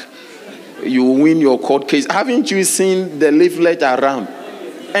back. You will win your court case. Haven't you seen the leaflet around?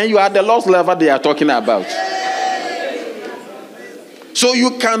 And you are the lost lover they are talking about. So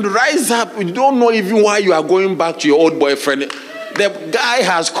you can rise up. You don't know even why you are going back to your old boyfriend. The guy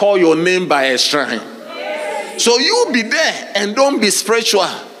has called your name by a shrine. So you be there and don't be spiritual.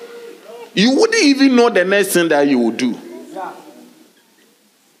 You wouldn't even know the next thing that you would do.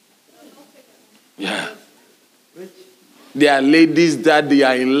 Yeah. There are ladies that they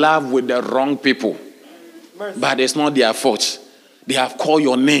are in love with the wrong people. But it's not their fault. They have called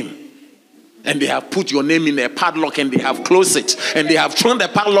your name. And they have put your name in a padlock and they have closed it. And they have thrown the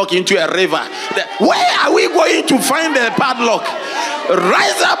padlock into a river. Where are we going to find the padlock?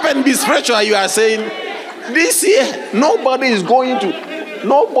 Rise up and be spiritual. You are saying, this year, nobody is going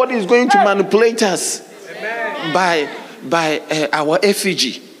to manipulate us by our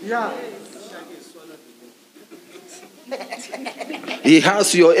effigy. He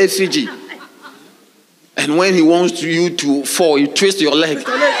has your effigy. And when he wants you to fall, you twist your leg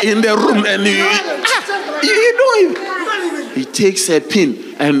in the room and you know he takes a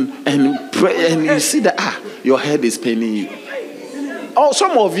pin and pray, and you see that your head is paining you. Oh,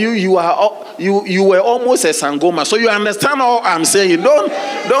 some of you you were almost a sangoma, so you understand all I'm saying.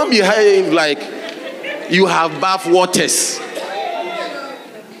 Don't behave like you have bath waters.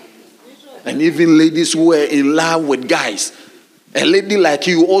 And even ladies who were in love with guys. A lady like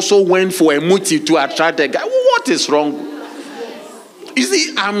you also went for a muti to attract a guy. What is wrong? You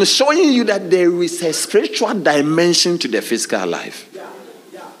see, I'm showing you that there is a spiritual dimension to the physical life.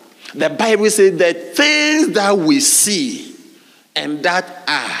 The Bible says that things that we see and that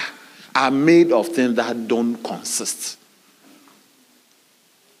are made of things that don't consist.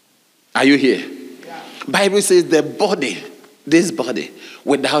 Are you here? Bible says the body, this body,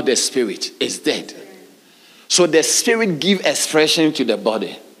 without the spirit is dead. So the spirit gives expression to the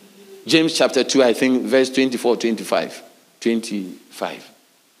body. James chapter 2, I think, verse 24, 25.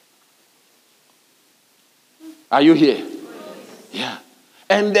 Are you here? Yeah.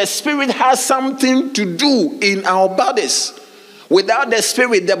 And the spirit has something to do in our bodies. Without the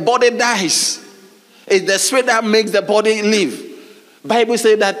spirit, the body dies. It's the spirit that makes the body live. Bible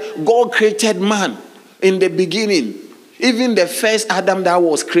says that God created man in the beginning. Even the first Adam that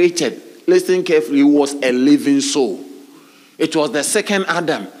was created, listen carefully, was a living soul. It was the second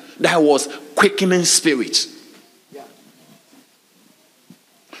Adam that was quickening spirit.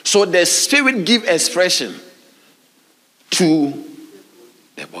 So the spirit gives expression to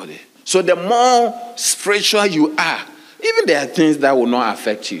the body. So the more spiritual you are, even there are things that will not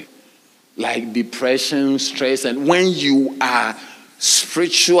affect you, like depression, stress, and when you are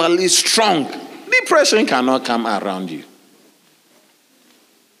spiritually strong, depression cannot come around you.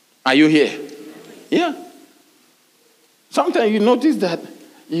 Are you here? Yeah. Sometimes you notice that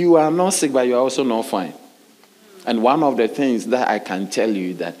you are not sick, but you are also not fine. And one of the things that I can tell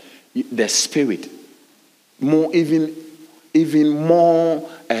you that the spirit, even more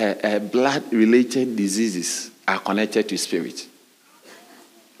blood-related diseases are connected to spirit.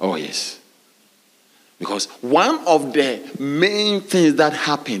 Oh, yes. Because one of the main things that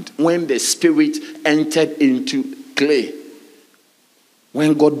happened when the Spirit entered into clay,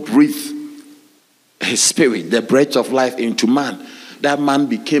 when God breathed His Spirit, the breath of life into man, that man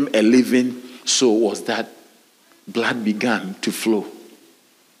became a living soul, was that blood began to flow.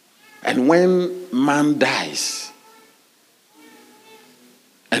 And when man dies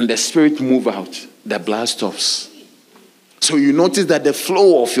and the Spirit moves out, the blood stops. So you notice that the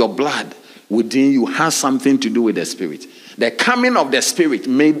flow of your blood within you has something to do with the Spirit. The coming of the Spirit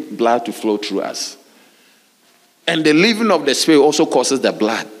made blood to flow through us. And the leaving of the Spirit also causes the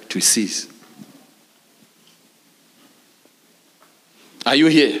blood to cease. Are you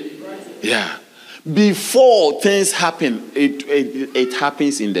here? Yeah. Before things happen, it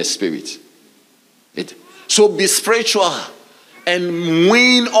happens in the Spirit. So be spiritual and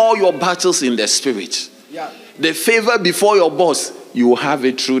win all your battles in the Spirit. Yeah. The favor before your boss, you will have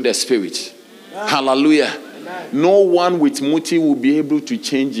it through the Spirit. Hallelujah. Amen. No one with muti will be able to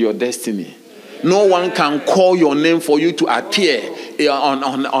change your destiny. No one can call your name for you to appear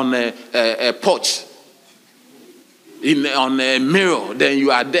on a porch, on a mirror, then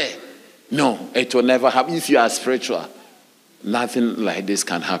you are there. No, it will never happen. If you are spiritual, nothing like this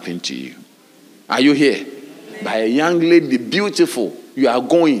can happen to you. Are you here? By a young lady, beautiful, you are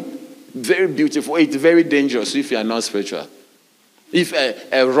going, very beautiful. It's very dangerous if you are not spiritual. If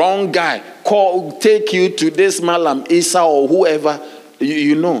a wrong guy take you to this Malam Isa or whoever,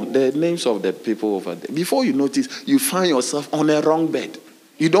 you know the names of the people over there. Before you notice, you find yourself on a wrong bed.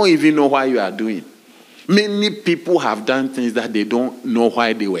 You don't even know why you are doing. Many people have done things that they don't know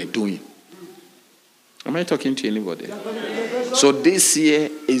why they were doing. Am I talking to anybody? So this year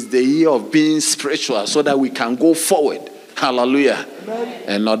is the year of being spiritual so that we can go forward. Hallelujah. Amen.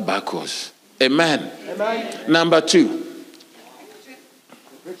 And not backwards. Amen. Amen. Number 2.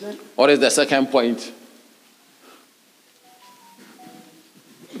 What is the second point?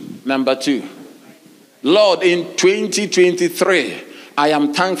 Number 2. Lord, in 2023, I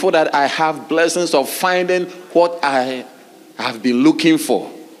am thankful that I have blessings of finding what I have been looking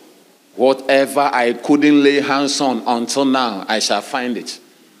for. Whatever I couldn't lay hands on until now, I shall find it.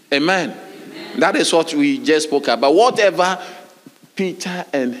 Amen. Amen. That is what we just spoke about. Whatever Peter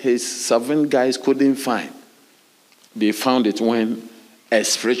and his 7 guys couldn't find, they found it when a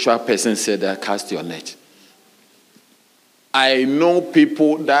spiritual person said that, cast your net. I know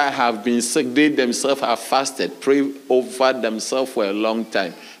people that have been sick. They themselves have fasted, prayed over themselves for a long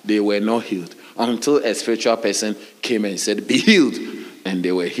time. They were not healed until a spiritual person came and said, be healed. And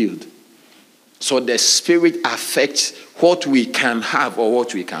they were healed. So the Spirit affects what we can have or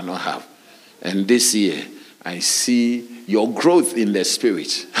what we cannot have. And this year, I see your growth in the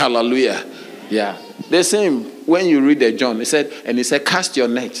Spirit. Hallelujah. Yeah. The same when you read the John, he said, cast your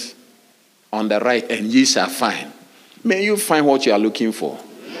net on the right and ye shall find. May you find what you are looking for.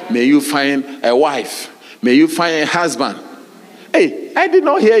 May you find a wife. May you find a husband. Hey, I did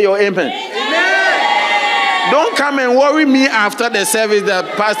not hear your amen. Amen. Don't come and worry me after the service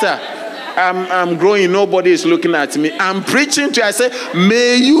that, Pastor, I'm growing, nobody is looking at me. I'm preaching to you. I say,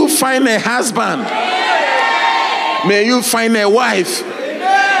 may you find a husband. May you find a wife.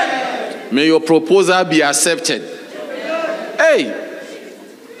 May your proposal be accepted. Hey.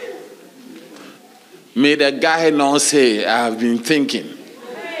 May the guy not say, I have been thinking.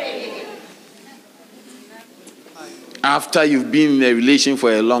 After you've been in a relation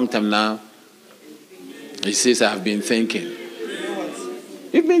for a long time now, he says, I've been thinking.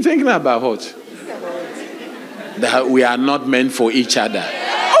 You've been thinking about what? That we are not meant for each other.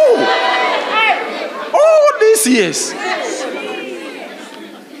 Oh! All these years.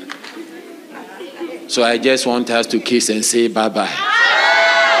 So I just want us to kiss and say bye-bye.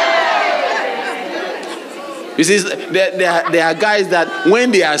 You see, there are guys that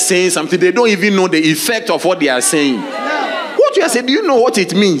when they are saying something, they don't even know the effect of what they are saying. What you are saying, do you know what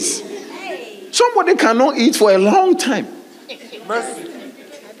it means? Somebody cannot eat for a long time.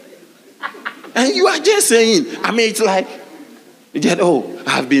 And you are just saying, I mean, it's like,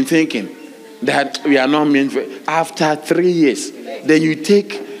 I've been thinking that we are not meant for, after 3 years, then you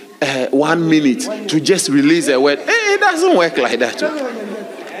take 1 minute to just release a word. Hey, it doesn't work like that.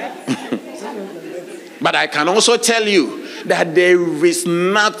 But I can also tell you that there is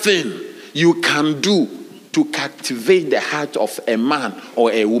nothing you can do to captivate the heart of a man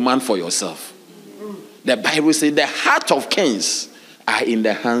or a woman for yourself. The Bible says the heart of kings are in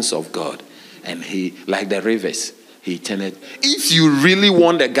the hands of God. And he, like the rivers, he turned it. If you really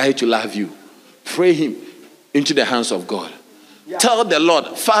want the guy to love you, pray him into the hands of God. Yeah. Tell the Lord,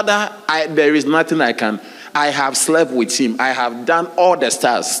 Father, there is nothing I can. I have slept with him. I have done all the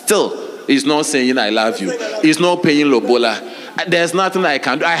stars. Still, he's not saying I love you. He's not paying lobola. There's nothing I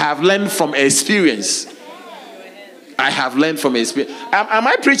can do. I have learned from experience. I have learned from experience. Am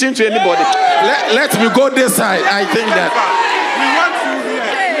I preaching to anybody? Let me go this side. I think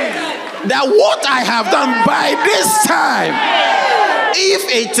that what I have done by this time, if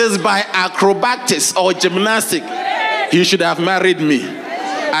it is by acrobatics or gymnastics, he should have married me.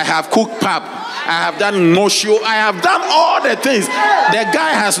 I have cooked pap. I have done no show. I have done all the things. The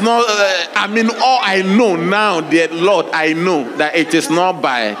guy has not, all I know now, dear Lord, I know that it is not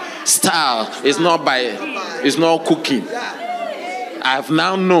by style. It's not cooking. I have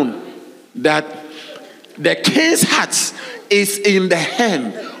now known that the king's heart is in the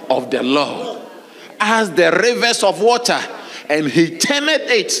hand of the Lord as the rivers of water, and he turneth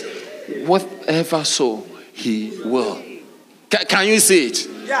it whatever so he will. Can you see it?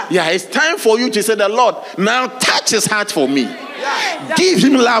 Yeah, it's time for you to say, the Lord, now touch his heart for me. Give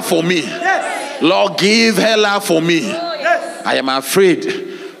him love for me. Lord, give her love for me. I am afraid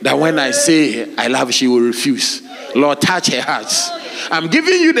that when I say I love her, she will refuse. Lord, touch her heart. I'm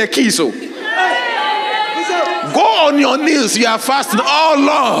giving you the key, so go on your knees. You are fasting. Oh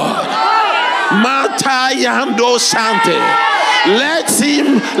Lord, Mata Yando Sante. Let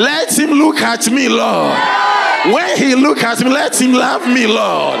him look at me, Lord. When he look at me, let him love me,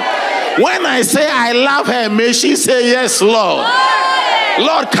 Lord. When I say I love her, may she say yes, Lord.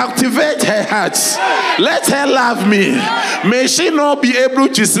 Lord, captivate her heart. Let her love me. May she not be able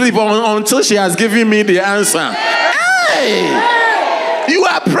to sleep until she has given me the answer. Hey, you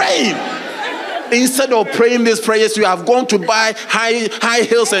are praying. Instead of praying these prayers, you have gone to buy high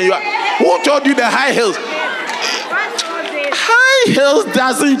heels, and who told you the high heels? High heels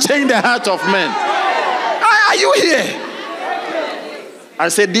doesn't change the heart of men. Are you here? I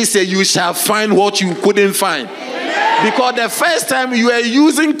said this year you shall find what you couldn't find. Because the first time you were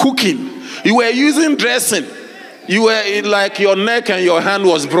using cooking, you were using dressing, you were like your neck and your hand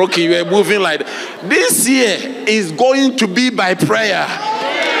was broken, you were moving like that. This year is going to be by prayer.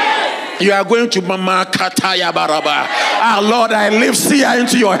 You are going to Mama Kataya Baraba. Lord, I lift Sia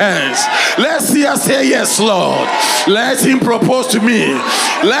into your hands. Let Sia say yes, Lord. Let him propose to me.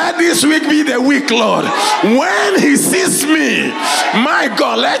 Let this week be the week, Lord. When he sees me, my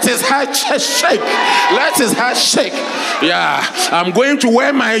God, let his heart shake. Let his heart shake. Yeah, I'm going to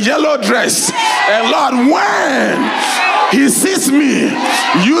wear my yellow dress. And Lord, when he sees me,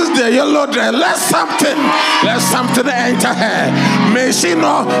 use the yellow dress. Let something enter her. May she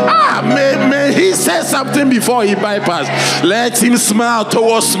know. May he say something before he bypass. Let him smile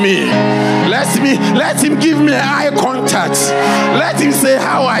towards me. Let him give me eye contact. Let him say,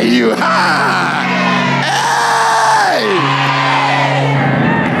 how are you? Hey!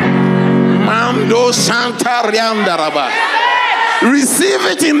 Mando Santa Riandaraba. Receive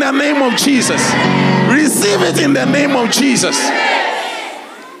it in the name of Jesus. Receive it in the name of Jesus.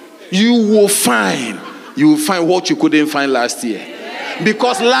 You will find what you couldn't find last year.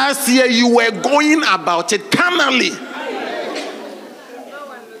 Because last year you were going about it carnally.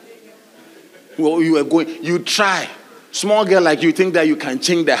 Well, you try. Small girl like you think that you can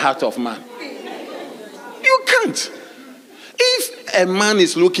change the heart of man. You can't. If a man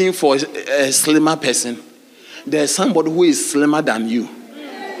is looking for a slimmer person, there's somebody who is slimmer than you.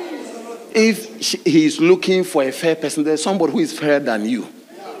 If he is looking for a fair person, there's somebody who is fairer than you.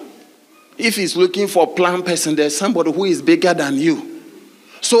 If he's looking for a plump person, there's somebody who is bigger than you.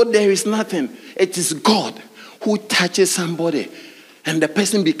 So there is nothing. It is God who touches somebody and the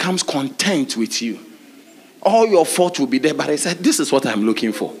person becomes content with you. All your fault will be there, but I said, this is what I'm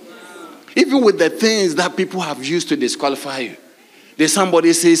looking for. Even with the things that people have used to disqualify you. There's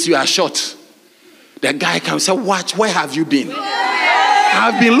somebody says you are short. The guy comes and say, watch, where have you been?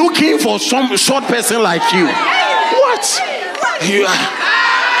 I've been looking for some short person like you. What? You are...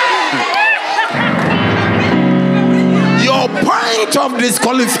 Your point of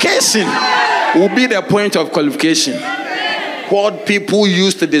disqualification will be the point of qualification. What people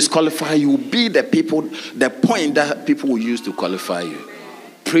use to disqualify you will be the point that people will use to qualify you.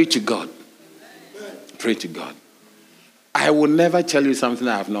 Pray to God. Pray to God. I will never tell you something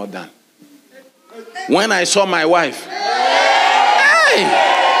I have not done. When I saw my wife, I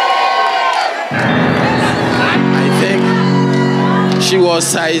think she was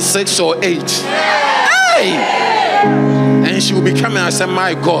size 6 or 8. And she will be coming and say,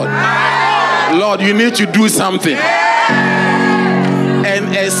 my God, Lord, you need to do something.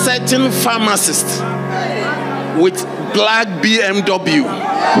 And a certain pharmacist with black BMW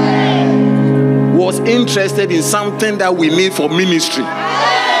was interested in something that we need for ministry.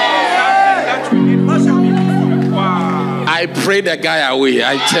 I prayed the guy away,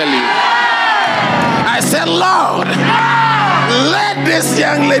 I tell you. I said, Lord, let this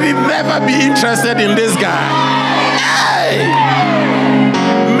young lady never be interested in this guy. Hey!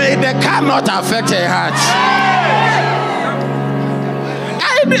 May the car not affect her heart.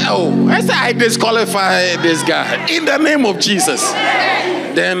 I said, I disqualify this guy in the name of Jesus.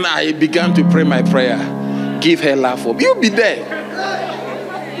 Then I began to pray my prayer. Give her love for me. You'll be there.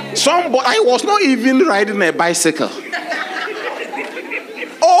 I was not even riding a bicycle.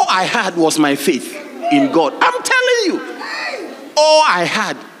 All I had was my faith in God. I'm telling you. All I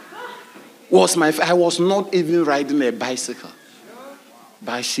had was my faith. I was not even riding a bicycle.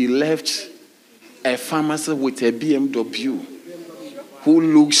 But she left a pharmacy with a BMW who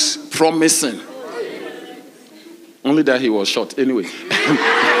looks promising. Only that he was short. Anyway.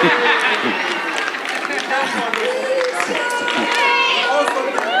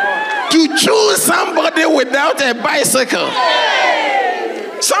 To choose somebody without a bicycle.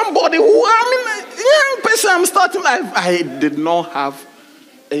 Somebody who, young person, I'm starting life. I did not have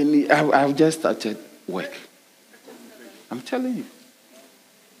any, I've just started work. I'm telling you.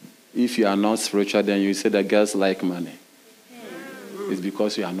 If you are not spiritual, then you say that girls like money. It's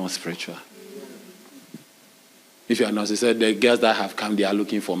because you are not spiritual. If you are not, you say the girls that have come, they are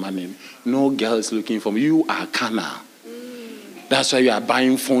looking for money. No girl is looking for money. You are carnal. That's why you are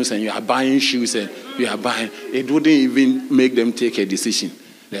buying phones and you are buying shoes and you are buying. It wouldn't even make them take a decision.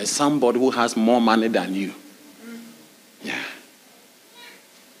 There's somebody who has more money than you. Yeah.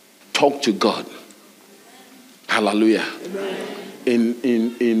 Talk to God. Hallelujah.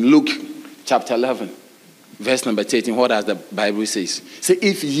 In Luke chapter 11, verse number 13, what does the Bible says? Say,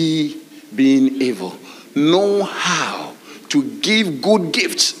 if ye being evil know how to give good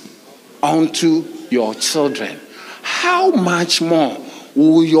gifts unto your children, how much more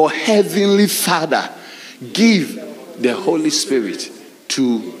will your heavenly Father give the Holy Spirit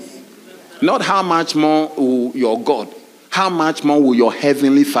to, not how much more will your God, how much more will your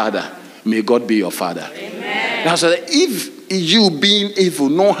heavenly Father, may God be your Father. Amen. That's why if you being evil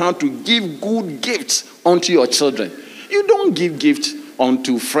know how to give good gifts unto your children, you don't give gifts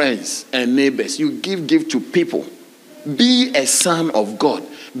unto friends and neighbors. You give gift to people. Be a son of God.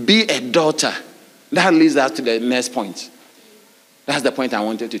 Be a daughter. That leads us to the next point. That's the point I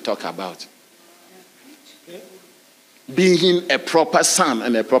wanted to talk about. Being a proper son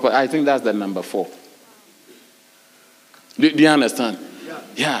and a proper, I think that's the number 4. Do you understand?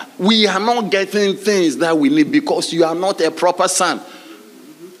 Yeah. We are not getting things that we need because you are not a proper son.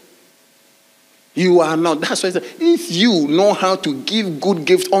 You are not. That's why I said, if you know how to give good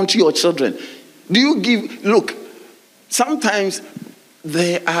gifts unto your children, do you give, look, sometimes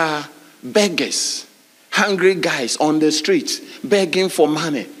there are beggars, hungry guys on the streets begging for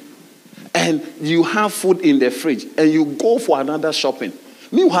money. And you have food in the fridge and you go for another shopping.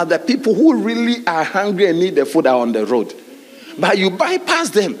 Meanwhile, the people who really are hungry and need the food are on the road. But you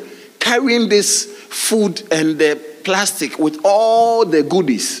bypass them carrying this food and the plastic with all the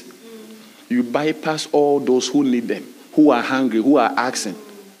goodies. You bypass all those who need them, who are hungry, who are asking.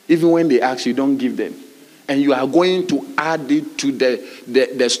 Even when they ask, you don't give them. And you are going to add it to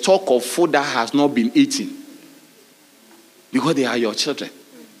the stock of food that has not been eaten. Because they are your children.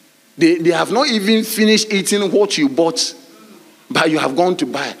 They have not even finished eating what you bought, but you have gone to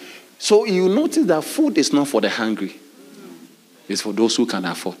buy. So you notice that food is not for the hungry. It's for those who can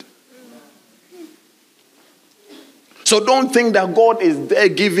afford. So don't think that God is there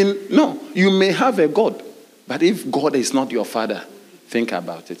giving. No, you may have a God. But if God is not your Father, think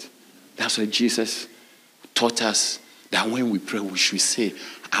about it. That's why Jesus taught us that when we pray, we should say,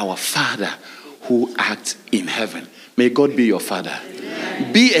 our Father who art in heaven. May God be your Father.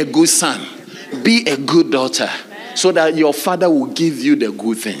 Amen. Be a good son. Be a good daughter. Amen. So that your Father will give you the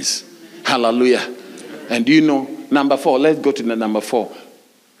good things. Hallelujah. And do you know, number 4, let's go to the number 4.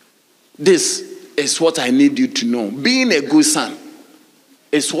 This is what I need you to know. Being a good son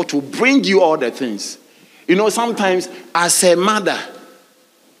is what will bring you all the things. You know, sometimes as a mother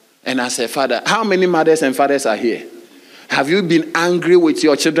and as a father, how many mothers and fathers are here? Have you been angry with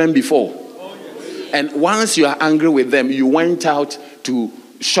your children before? And once you are angry with them, you went out to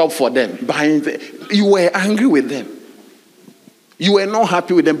shop for them, buying you were angry with them. You were not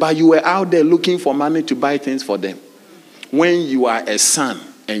happy with them, but you were out there looking for money to buy things for them. When you are a son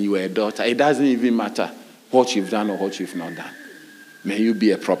and you are a daughter, it doesn't even matter what you've done or what you've not done. May you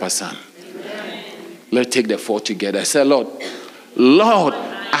be a proper son. Amen. Let's take the 4 together. Say, Lord,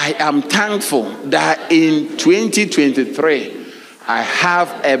 I am thankful that in 2023, I have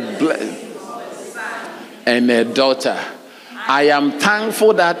a and a daughter. I am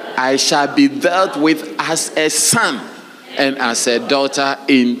thankful that I shall be dealt with as a son and as a daughter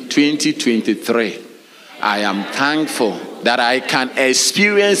in 2023. I am thankful that I can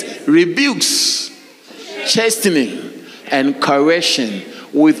experience rebukes, chastening, and correction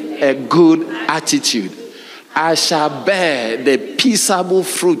with a good attitude. I shall bear the peaceable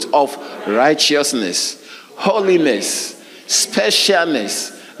fruit of righteousness, holiness,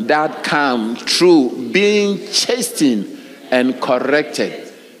 specialness that come through being chastened and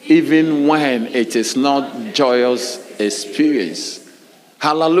corrected, even when it is not joyous experience.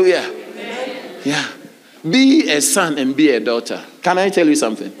 Hallelujah. Yeah. Be a son and be a daughter. Can I tell you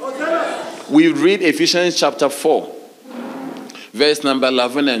something? We read Ephesians chapter 4, verse number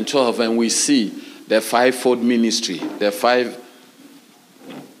 11 and 12, and we see the fivefold ministry.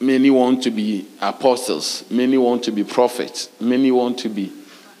 Many want to be apostles, many want to be prophets, many want to be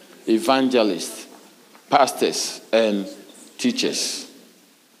evangelists, pastors, and teachers.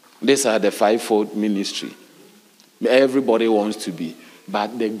 These are the fivefold ministry. Everybody wants to be,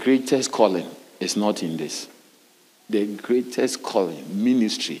 but the greatest calling is not in this. The greatest calling,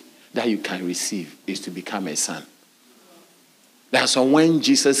 ministry that you can receive is to become a son. That's why when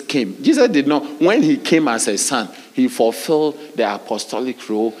Jesus came, Jesus did not, when he came as a son, he fulfilled the apostolic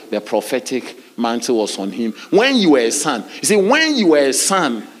role, the prophetic mantle was on him. When you were a son, you see, when you were a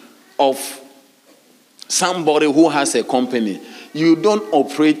son of somebody who has a company, you don't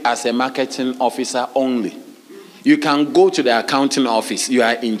operate as a marketing officer only. You can go to the accounting office, you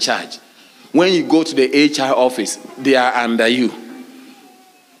are in charge. When you go to the HR office, they are under you.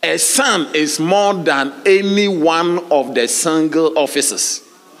 A son is more than any one of the single offices.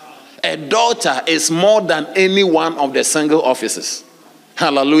 A daughter is more than any one of the single offices.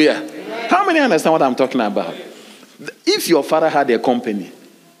 Hallelujah. How many understand what I'm talking about? If your father had a company,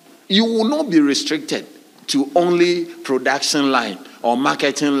 you will not be restricted to only production line or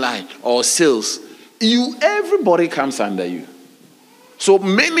marketing line or sales. Everybody comes under you. So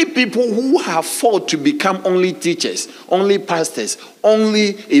many people who have fought to become only teachers, only pastors,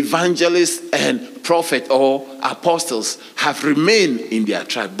 only evangelists and prophets or apostles have remained in their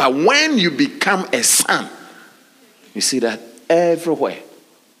tribe. But when you become a son, you see that everywhere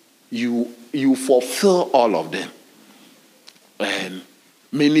you fulfill all of them. And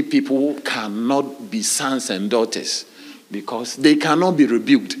many people cannot be sons and daughters because they cannot be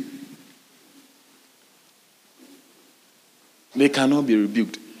rebuked. They cannot be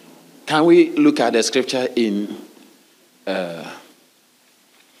rebuked. Can we look at the scripture in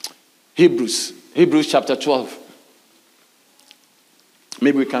Hebrews chapter 12?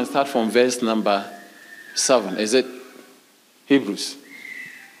 Maybe we can start from verse number 7. Is it Hebrews?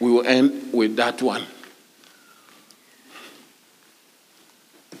 We will end with that one.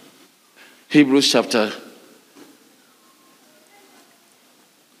 Hebrews chapter 12.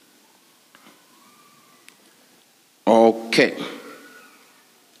 Okay.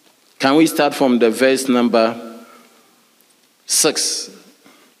 Can we start from the verse number 6?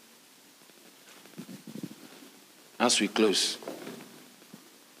 As we close.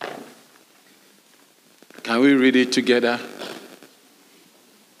 Can we read it together?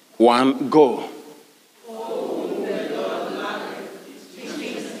 1, go.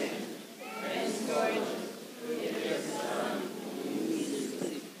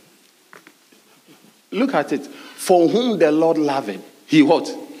 Look at it. For whom the Lord loveth, he what?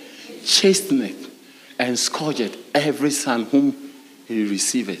 Chasteneth and scourgeth every son whom he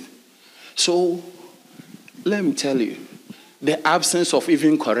receiveth. So, let me tell you, the absence of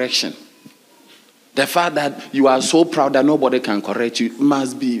even correction, the fact that you are so proud that nobody can correct you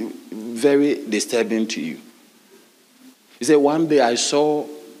must be very disturbing to you. He said, one day I saw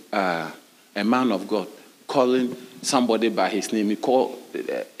a man of God calling somebody by his name.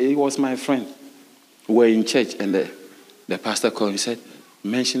 He was my friend. We were in church and the pastor called. He said,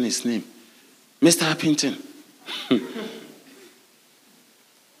 mention his name. Mr. Appington.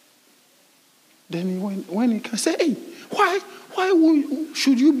 Then he went, when he can say, hey, why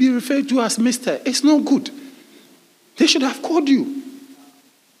should you be referred to as Mr.? It's not good. They should have called you.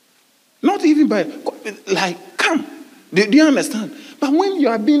 Not even by, like, come. Do you understand? But when you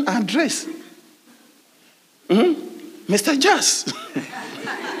are being addressed, Mr. Jazz,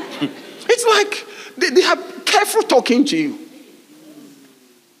 it's like they are careful talking to you.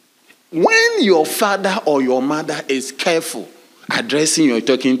 When your father or your mother is careful addressing you or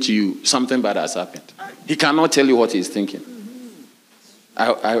talking to you, something bad has happened. He cannot tell you what he's thinking.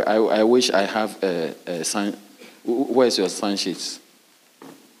 I wish I have a sign. Where's your sign sheets?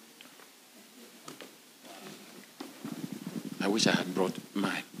 I wish I had brought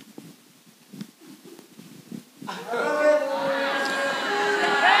mine.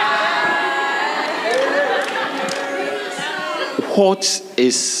 What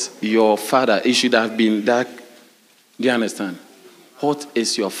is your father? It should have been that. Do you understand? What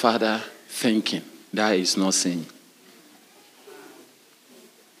is your father thinking? That is not saying.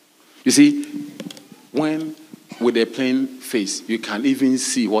 You see, when with a plain face, you can even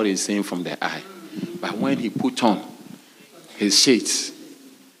see what he's saying from the eye. But when he put on his shades,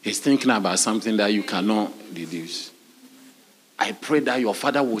 he's thinking about something that you cannot deduce. I pray that your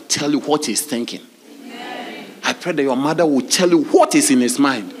father will tell you what he's thinking. Amen. I pray that your mother will tell you what is in his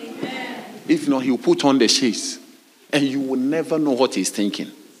mind. Amen. If not, he'll put on the shades. And you will never know what he's thinking.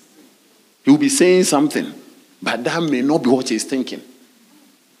 He'll be saying something, but that may not be what he's thinking.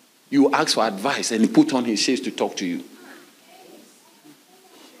 You ask for advice and he put on his shades to talk to you.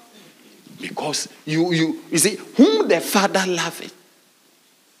 Because you see, whom the Father loveth,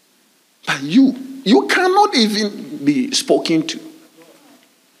 but you cannot even be spoken to.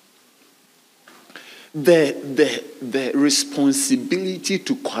 The responsibility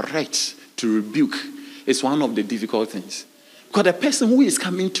to correct, to rebuke, is one of the difficult things. Because the person who is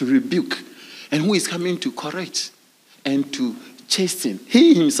coming to rebuke and who is coming to correct and to chasten,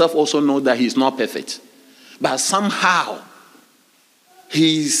 he himself also knows that he's not perfect. But somehow,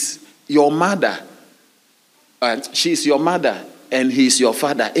 he's your mother, and she's your mother, and he's your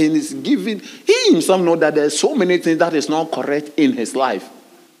father. And he's giving, he himself knows that there's so many things that is not correct in his life.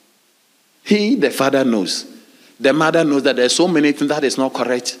 He, the father, knows. The mother knows that there's so many things that is not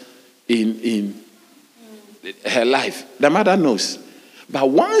correct in her life. The mother knows. But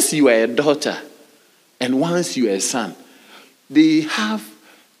once you are a daughter and once you are a son, they have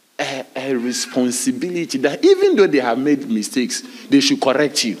a responsibility that even though they have made mistakes, they should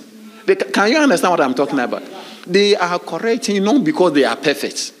correct you. Can you understand what I'm talking about? They are correcting you not because they are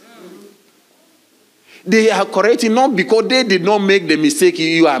perfect. They are correcting not because they did not make the mistake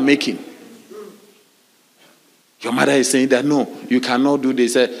you are making. Your mother is saying that, no, you cannot do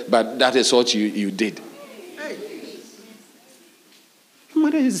this, but that is what you did. Your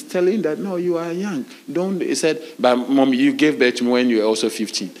mother is telling that, no, you are young. He said, but mom, you gave birth to me when you were also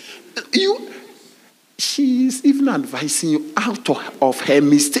 15. She is even advising you out of her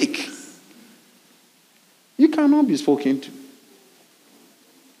mistake. You cannot be spoken to.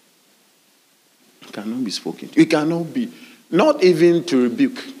 You cannot be spoken to. You cannot be, not even to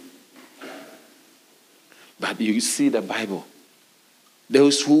rebuke. But you see the Bible.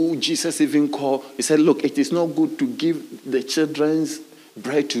 Those who Jesus even called, he said, look, it is not good to give the children's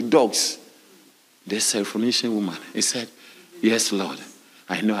bread to dogs. The Syrophoenician woman, he said, yes, Lord,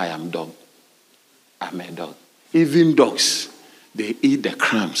 I know I am dog. I'm a dog. Even dogs, they eat the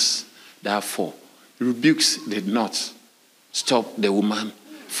crumbs. Therefore, rebukes did not stop the woman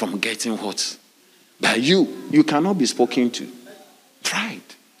from getting what? But you cannot be spoken to. Pride.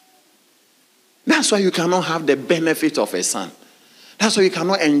 That's why you cannot have the benefit of a son. That's why you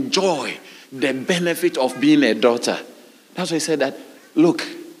cannot enjoy the benefit of being a daughter. That's why he said that, look,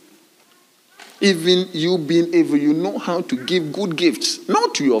 even you being able, you know how to give good gifts.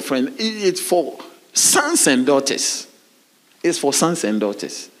 Not to your friend. It's for sons and daughters. It's for sons and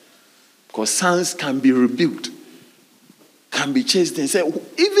daughters. Because sons can be rebuked, can be chased and say,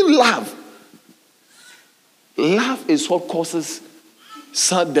 even love. Love is what causes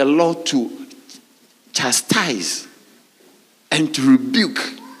the Lord to chastise and to rebuke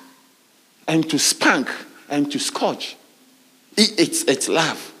and to spank and to scourge. It's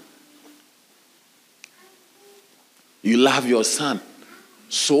love. You love your son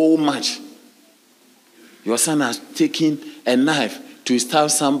so much. Your son has taken a knife to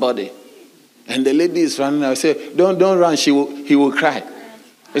stab somebody, and the lady is running out. Say, don't run. He will cry.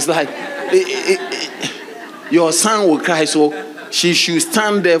 It's like your son will cry, so she should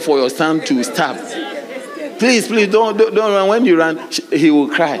stand there for your son to stab. Please, don't run. When you run, he will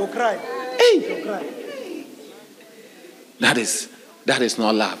cry. He'll cry. Hey. He'll cry. That is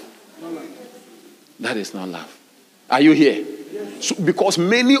not love. That is not love. Are you here? Yes. So, because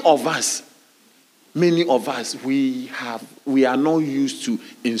many of us, we are not used to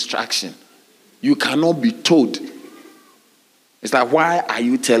instruction. You cannot be told. It's like, why are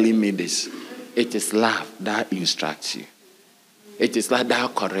you telling me this? It is love that instructs you. It is like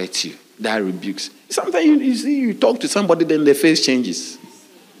that corrects you, that rebukes. Sometimes you talk to somebody, then their face changes.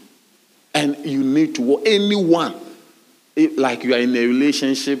 And you need to, anyone, like you are in a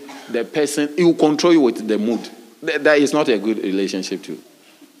relationship, the person, he will control you with the mood. That is not a good relationship too.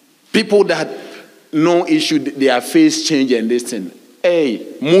 People that no issue, their face change and this thing.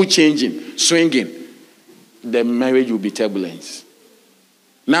 Hey, mood changing, swinging. The marriage will be turbulence.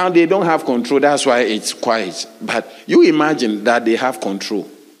 Now they don't have control, that's why it's quiet. But you imagine that they have control.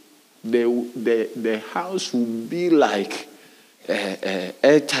 The house will be like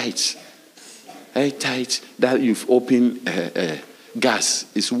airtight that you've opened gas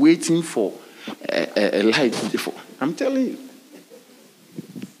is waiting for a light. I'm telling you.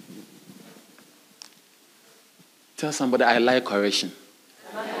 Tell somebody, I like correction.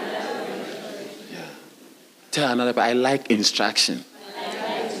 Yeah. Tell another, I like instruction.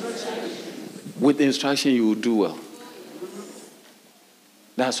 With instruction, you will do well.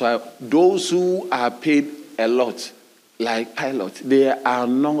 That's why those who are paid a lot, like pilots, they are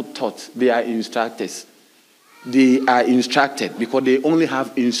not taught, they are instructors. They are instructed because they only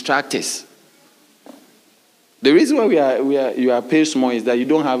have instructors. The reason why you are paid small is that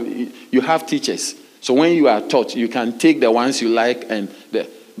you have teachers. So when you are taught, you can take the ones you like,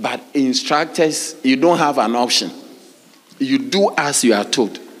 but instructors, you don't have an option. You do as you are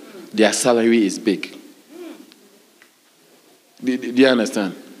told. Their salary is big. Do you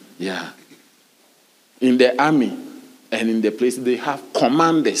understand? Yeah. In the army and in the place, they have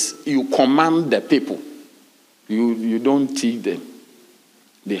commanders. You command the people. You don't teach them.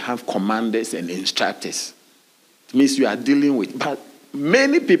 They have commanders and instructors. It means you are dealing with. But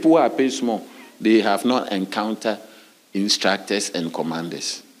many people who are paid small, they have not encountered instructors and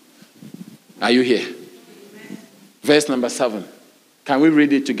commanders. Are you here? Verse number 7. Can we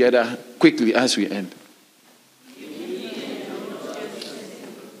read it together quickly as we end?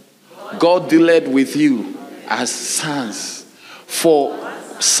 God dealeth with you as sons, for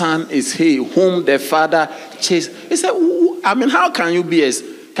son is he whom the father chased. He said, how can you be as?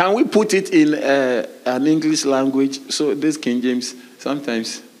 Can we put it in an English language? So this King James,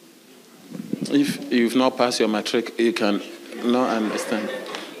 sometimes, if you've not passed your matric, you can not understand.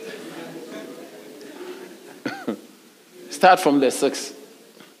 Start from the 6.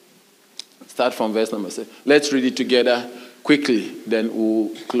 Start from verse number 6. Let's read it together quickly, then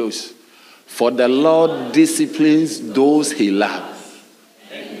we'll close. For the Lord disciplines those he loves.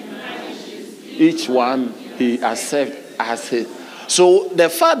 Each one he accepts as his. So the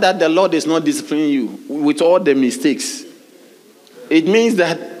fact that the Lord is not disciplining you with all the mistakes, it means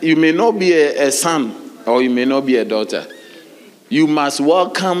that you may not be a son or you may not be a daughter. You must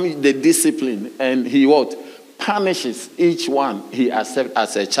welcome the discipline, and he what? Punishes each one he accepts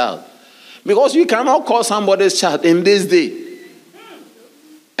as a child. Because you cannot call somebody's child in this day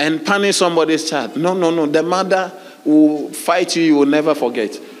and punish somebody's child. No. The mother will fight you will never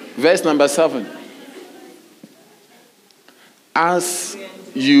forget. Verse number 7. As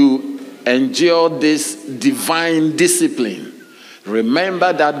you endure this divine discipline,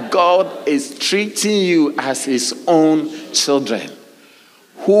 remember that God is treating you as his own children.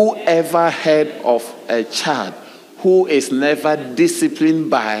 Whoever heard of a child who is never disciplined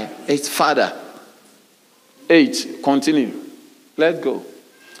by its father? 8. Continue. Let's go.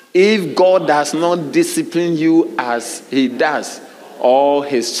 If God does not discipline you as he does all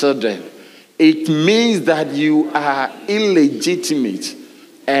his children, it means that you are illegitimate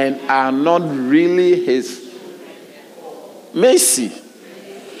and are not really his mercy.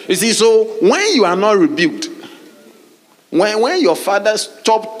 You see, so when you are not rebuked, when your father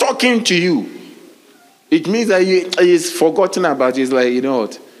stops talking to you, it means that he is forgotten about it. It's like, you know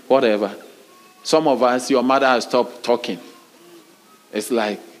what, whatever. Some of us, your mother has stopped talking. It's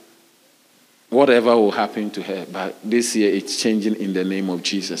like, whatever will happen to her. But this year, it's changing in the name of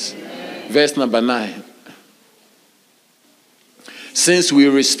Jesus. Verse number 9. Since we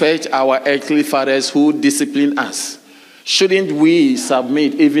respect our earthly fathers who discipline us, shouldn't we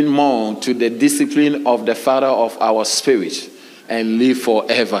submit even more to the discipline of the Father of our spirit and live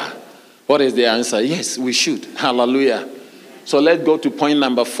forever? What is the answer? Yes, we should. Hallelujah. So let's go to point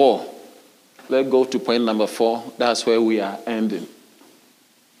number 4. Let's go to point number 4. That's where we are ending.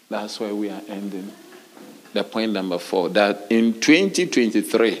 That's where we are ending. The point number 4. That in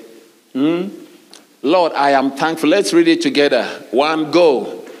 2023, Lord, I am thankful. Let's read it together. 1,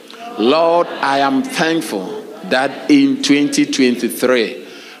 go. Lord, I am thankful that in 2023,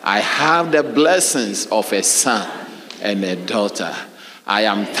 I have the blessings of a son and a daughter. I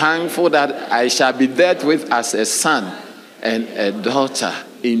am thankful that I shall be dealt with as a son and a daughter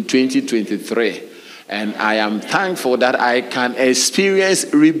in 2023. And I am thankful that I can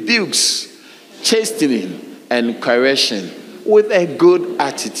experience rebukes, chastening, and correction with a good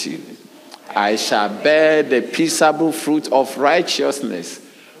attitude. I shall bear the peaceable fruit of righteousness,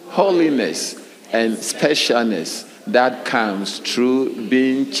 holiness, and specialness that comes through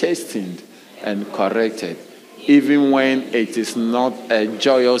being chastened and corrected, even when it is not a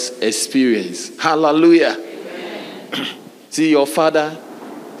joyous experience. Hallelujah. See, your father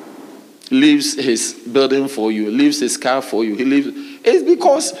leaves his building for you, leaves his car for you. It's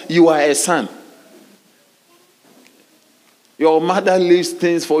because you are a son. Your mother leaves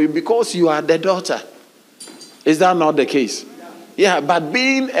things for you because you are the daughter. Is that not the case? Yeah, but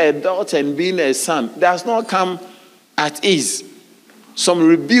being a daughter and being a son does not come at ease. Some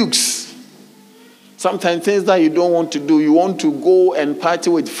rebukes. Sometimes things that you don't want to do. You want to go and party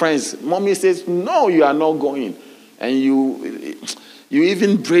with friends. Mommy says, no, you are not going. And you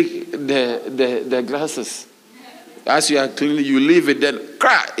even break the glasses. As you are cleaning, you leave it, then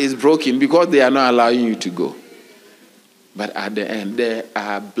crack, it's broken because they are not allowing you to go. But at the end, there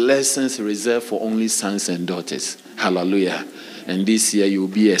are blessings reserved for only sons and daughters. Hallelujah. And this year, you'll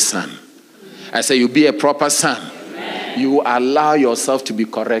be a son. I say you'll be a proper son. Amen. You will allow yourself to be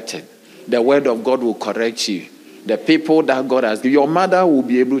corrected. The word of God will correct you. The people that God has given, your mother will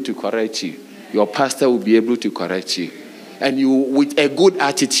be able to correct you. Your pastor will be able to correct you. And you, with a good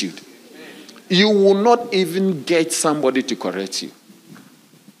attitude, you will not even get somebody to correct you.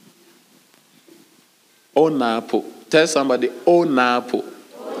 Onapo. Tell somebody, onapo.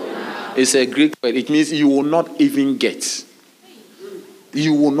 It's a Greek word. It means you will not even get.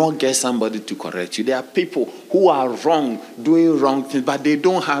 You will not get somebody to correct you. There are people who are wrong, doing wrong things, but they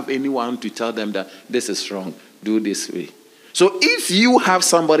don't have anyone to tell them that this is wrong. Do this way. So if you have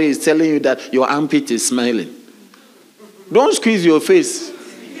somebody who is telling you that your armpit is smiling, don't squeeze your face.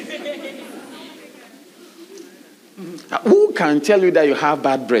 Who can tell you that you have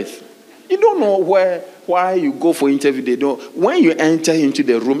bad breath? You don't know why you go for interview. They don't. When you enter into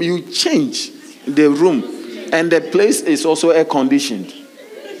the room, you change the room, and the place is also air conditioned.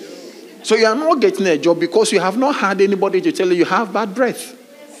 So you are not getting a job because you have not had anybody to tell you have bad breath.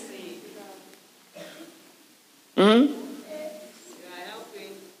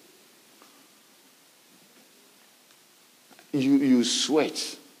 You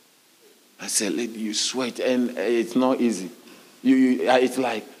sweat. I said, lady, you sweat, and it's not easy. It's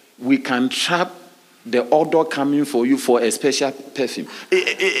like we can trap the odor coming for you for a special perfume.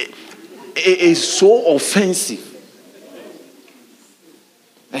 It is so offensive.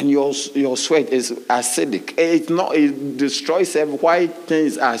 And your sweat is acidic. It destroys why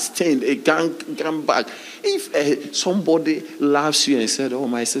things are stained. It can't come back. If somebody loves you and said, oh,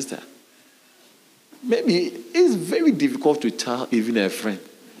 my sister, maybe it's very difficult to tell even a friend.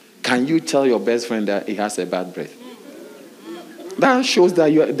 Can you tell your best friend that he has a bad breath? That shows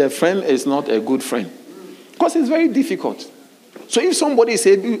that the friend is not a good friend. Because it's very difficult. So if somebody is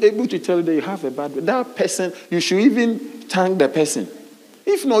able to tell you that you have a bad breath, that person, you should even thank the person.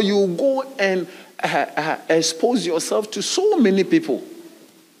 If not, you go and expose yourself to so many people.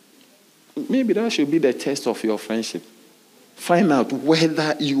 Maybe that should be the test of your friendship. Find out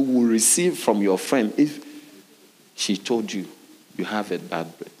whether you will receive from your friend if she told you you have a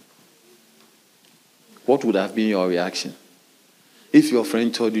bad breath. What would have been your reaction? If your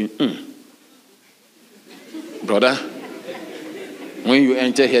friend told you, brother, when you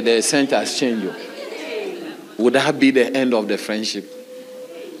enter here, the scent has changed. Would that be the end of the friendship?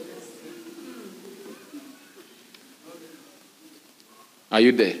 Are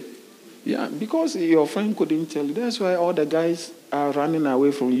you there? Yeah, because your friend couldn't tell you. That's why all the guys are running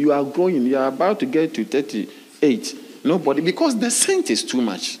away from you. You are growing. You are about to get to 38. Nobody, because the scent is too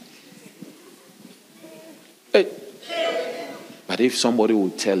much. But if somebody will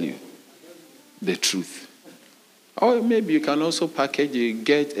tell you the truth, or maybe you can also package, you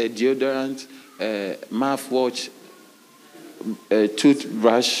get a deodorant, a mouthwash, a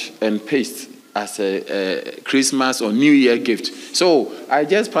toothbrush, and paste as a Christmas or New Year gift. So I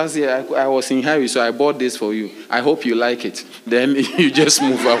just passed here. I was in hurry, so I bought this for you. I hope you like it. Then you just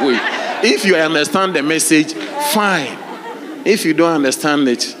move away. If you understand the message, fine. If you don't understand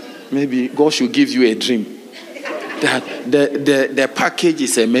it, maybe God should give you a dream. That the package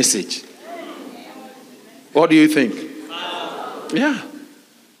is a message. What do you think? Yeah.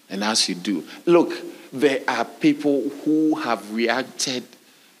 And as you do, look, there are people who have reacted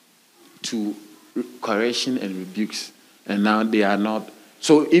to correction and rebukes, and now they are not.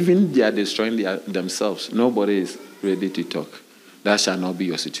 So even they are destroying themselves. Nobody is ready to talk. That shall not be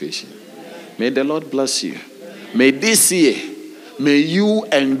your situation. May the Lord bless you. May this year, may you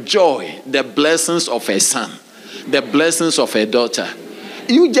enjoy the blessings of a son, the blessings of a daughter.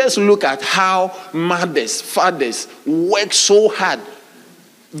 You just look at how mothers, fathers work so hard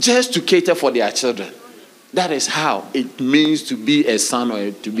just to cater for their children. That is how it means to be a son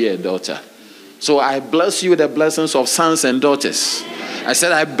or to be a daughter. So I bless you with the blessings of sons and daughters. I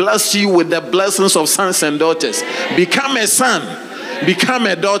said I bless you with the blessings of sons and daughters. Become a son. Become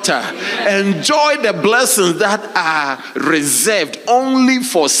a daughter. Enjoy the blessings that are reserved only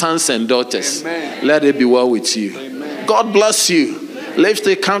for sons and daughters. Amen. Let it be well with you. Amen. God bless you. Lift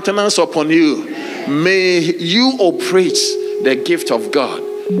a countenance upon you. May you operate the gift of God,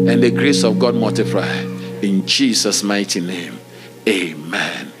 and the grace of God multiply. In Jesus' mighty name,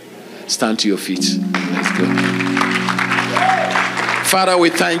 amen. Stand to your feet. Let's go. Father, we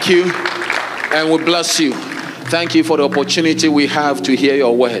thank you and we bless you. Thank you for the opportunity we have to hear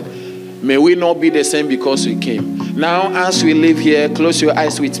your word. May we not be the same because we came. Now, as we live here, close your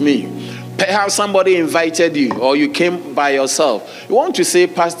eyes with me. Perhaps somebody invited you or you came by yourself. You want to say,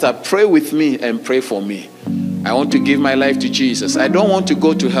 Pastor, pray with me and pray for me. I want to give my life to Jesus. I don't want to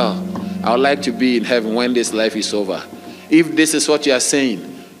go to hell. I would like to be in heaven when this life is over. If this is what you are saying,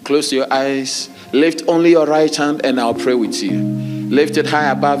 close your eyes, lift only your right hand and I'll pray with you. Lift it high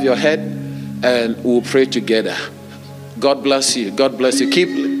above your head and we'll pray together. God bless you. God bless you. Keep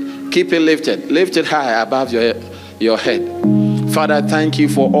it lifted. Lift it high above your head. Father, thank you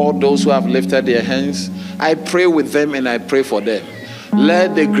for all those who have lifted their hands. I pray with them and I pray for them.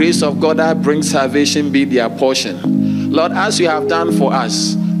 Let the grace of God that brings salvation be their portion. Lord, as you have done for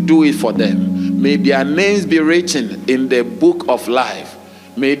us, do it for them. May their names be written in the book of life.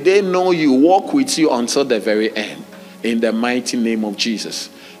 May they know you, walk with you until the very end. In the mighty name of Jesus.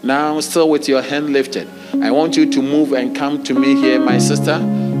 Now, still with your hand lifted, I want you to move and come to me here, my sister.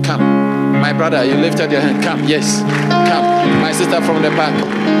 Come. My brother, you lifted your hand. Come. Yes. Come. My sister from the back.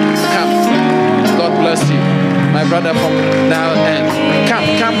 Come. God bless you. My brother from now and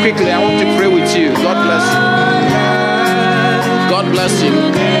come quickly. I want to pray with you. God bless you. God bless you.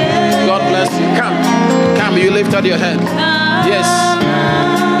 God bless you. Come. You lifted your hand. Yes.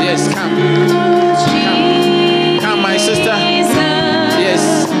 Yes. Come, my sister.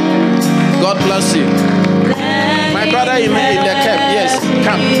 Yes. God bless you. My brother in the camp. Yes.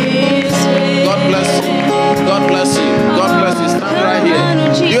 Come. God bless you. God bless you. God bless you. Stand right here.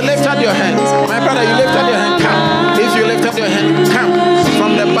 You lifted your hand. My brother, you lifted your hand. Come. If you lifted your hand, come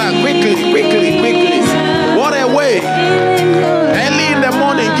from the back. Quickly. What a way. Early in the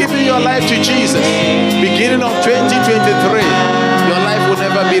morning, giving your life to Jesus. Beginning of 2023, your life will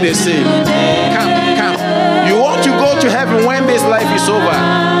never be the same. Come. You want to go to heaven when this life is over.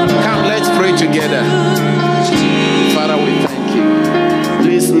 Come, let's pray together. Father, we thank you.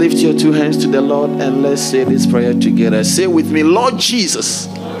 Please lift your two hands to the Lord and let's say this prayer together. Say with me, Lord Jesus,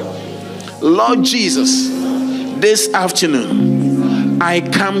 this afternoon, I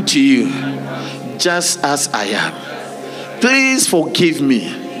come to you just as I am. Please forgive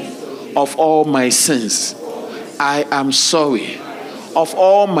me of all my sins. I am sorry of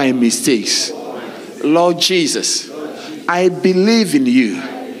all my mistakes. Lord Jesus, I believe in you.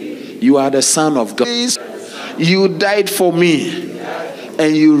 You are the Son of God. You died for me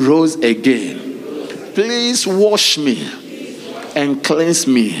and you rose again. Please wash me and cleanse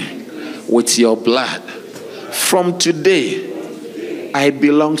me with your blood. From today, I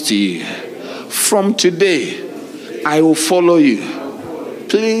belong to you. From today, I will follow you.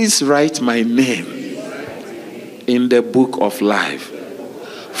 Please write my name in the book of life.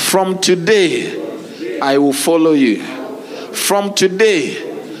 From today, I will follow you. From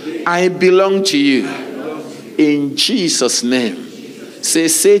today, I belong to you. In Jesus' name. Say,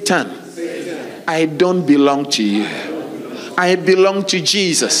 Satan, I don't belong to you. I belong to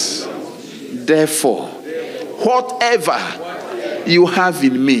Jesus. Therefore, whatever you have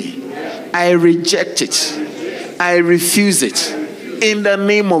in me, I reject it. I refuse it. In the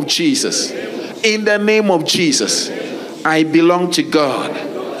name of Jesus. In the name of Jesus. I belong to God.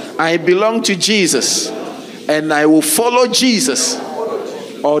 I belong to Jesus. And I will follow Jesus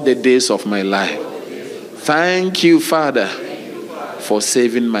all the days of my life. Thank you, Father, for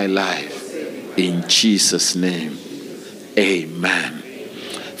saving my life. In Jesus' name. Amen.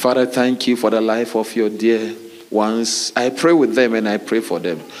 Father, thank you for the life of your dear ones. I pray with them and I pray for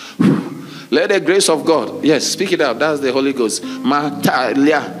them. Let the grace of God, yes, speak it out. That's the Holy Ghost. I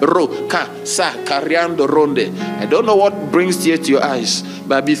don't know what brings tears to your eyes,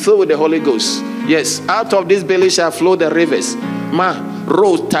 but be filled with the Holy Ghost. Yes, out of this belly shall flow the rivers.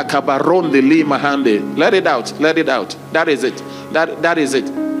 Let it out. Let it out. That is it. That is it.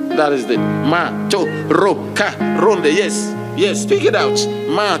 That is it. Yes. Yes, speak it out.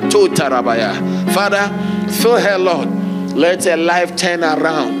 Father, fill her, Lord. Let her life turn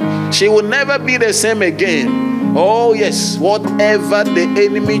around. She will never be the same again. Oh, yes. Whatever the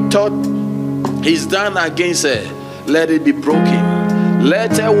enemy thought he's done against her, let it be broken.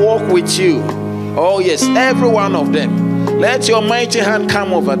 Let her walk with you. Oh, yes. Every one of them. Let your mighty hand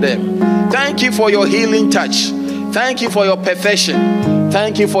come over them. Thank you for your healing touch. Thank you for your perfection.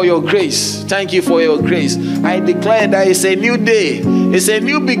 Thank you for your grace. Thank you for your grace. I declare that it's a new day. It's a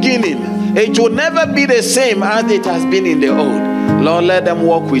new beginning. It will never be the same as it has been in the old. Lord, let them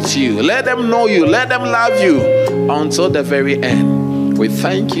walk with you. Let them know you. Let them love you until the very end. We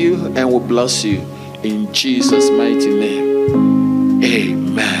thank you and we bless you in Jesus' mighty name.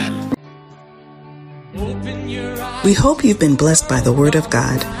 Amen. We hope you've been blessed by the Word of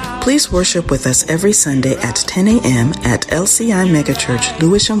God. Please worship with us every Sunday at 10 a.m. at LCI Megachurch,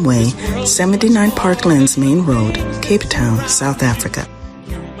 Lewisham Way, 79 Parklands Main Road, Cape Town, South Africa.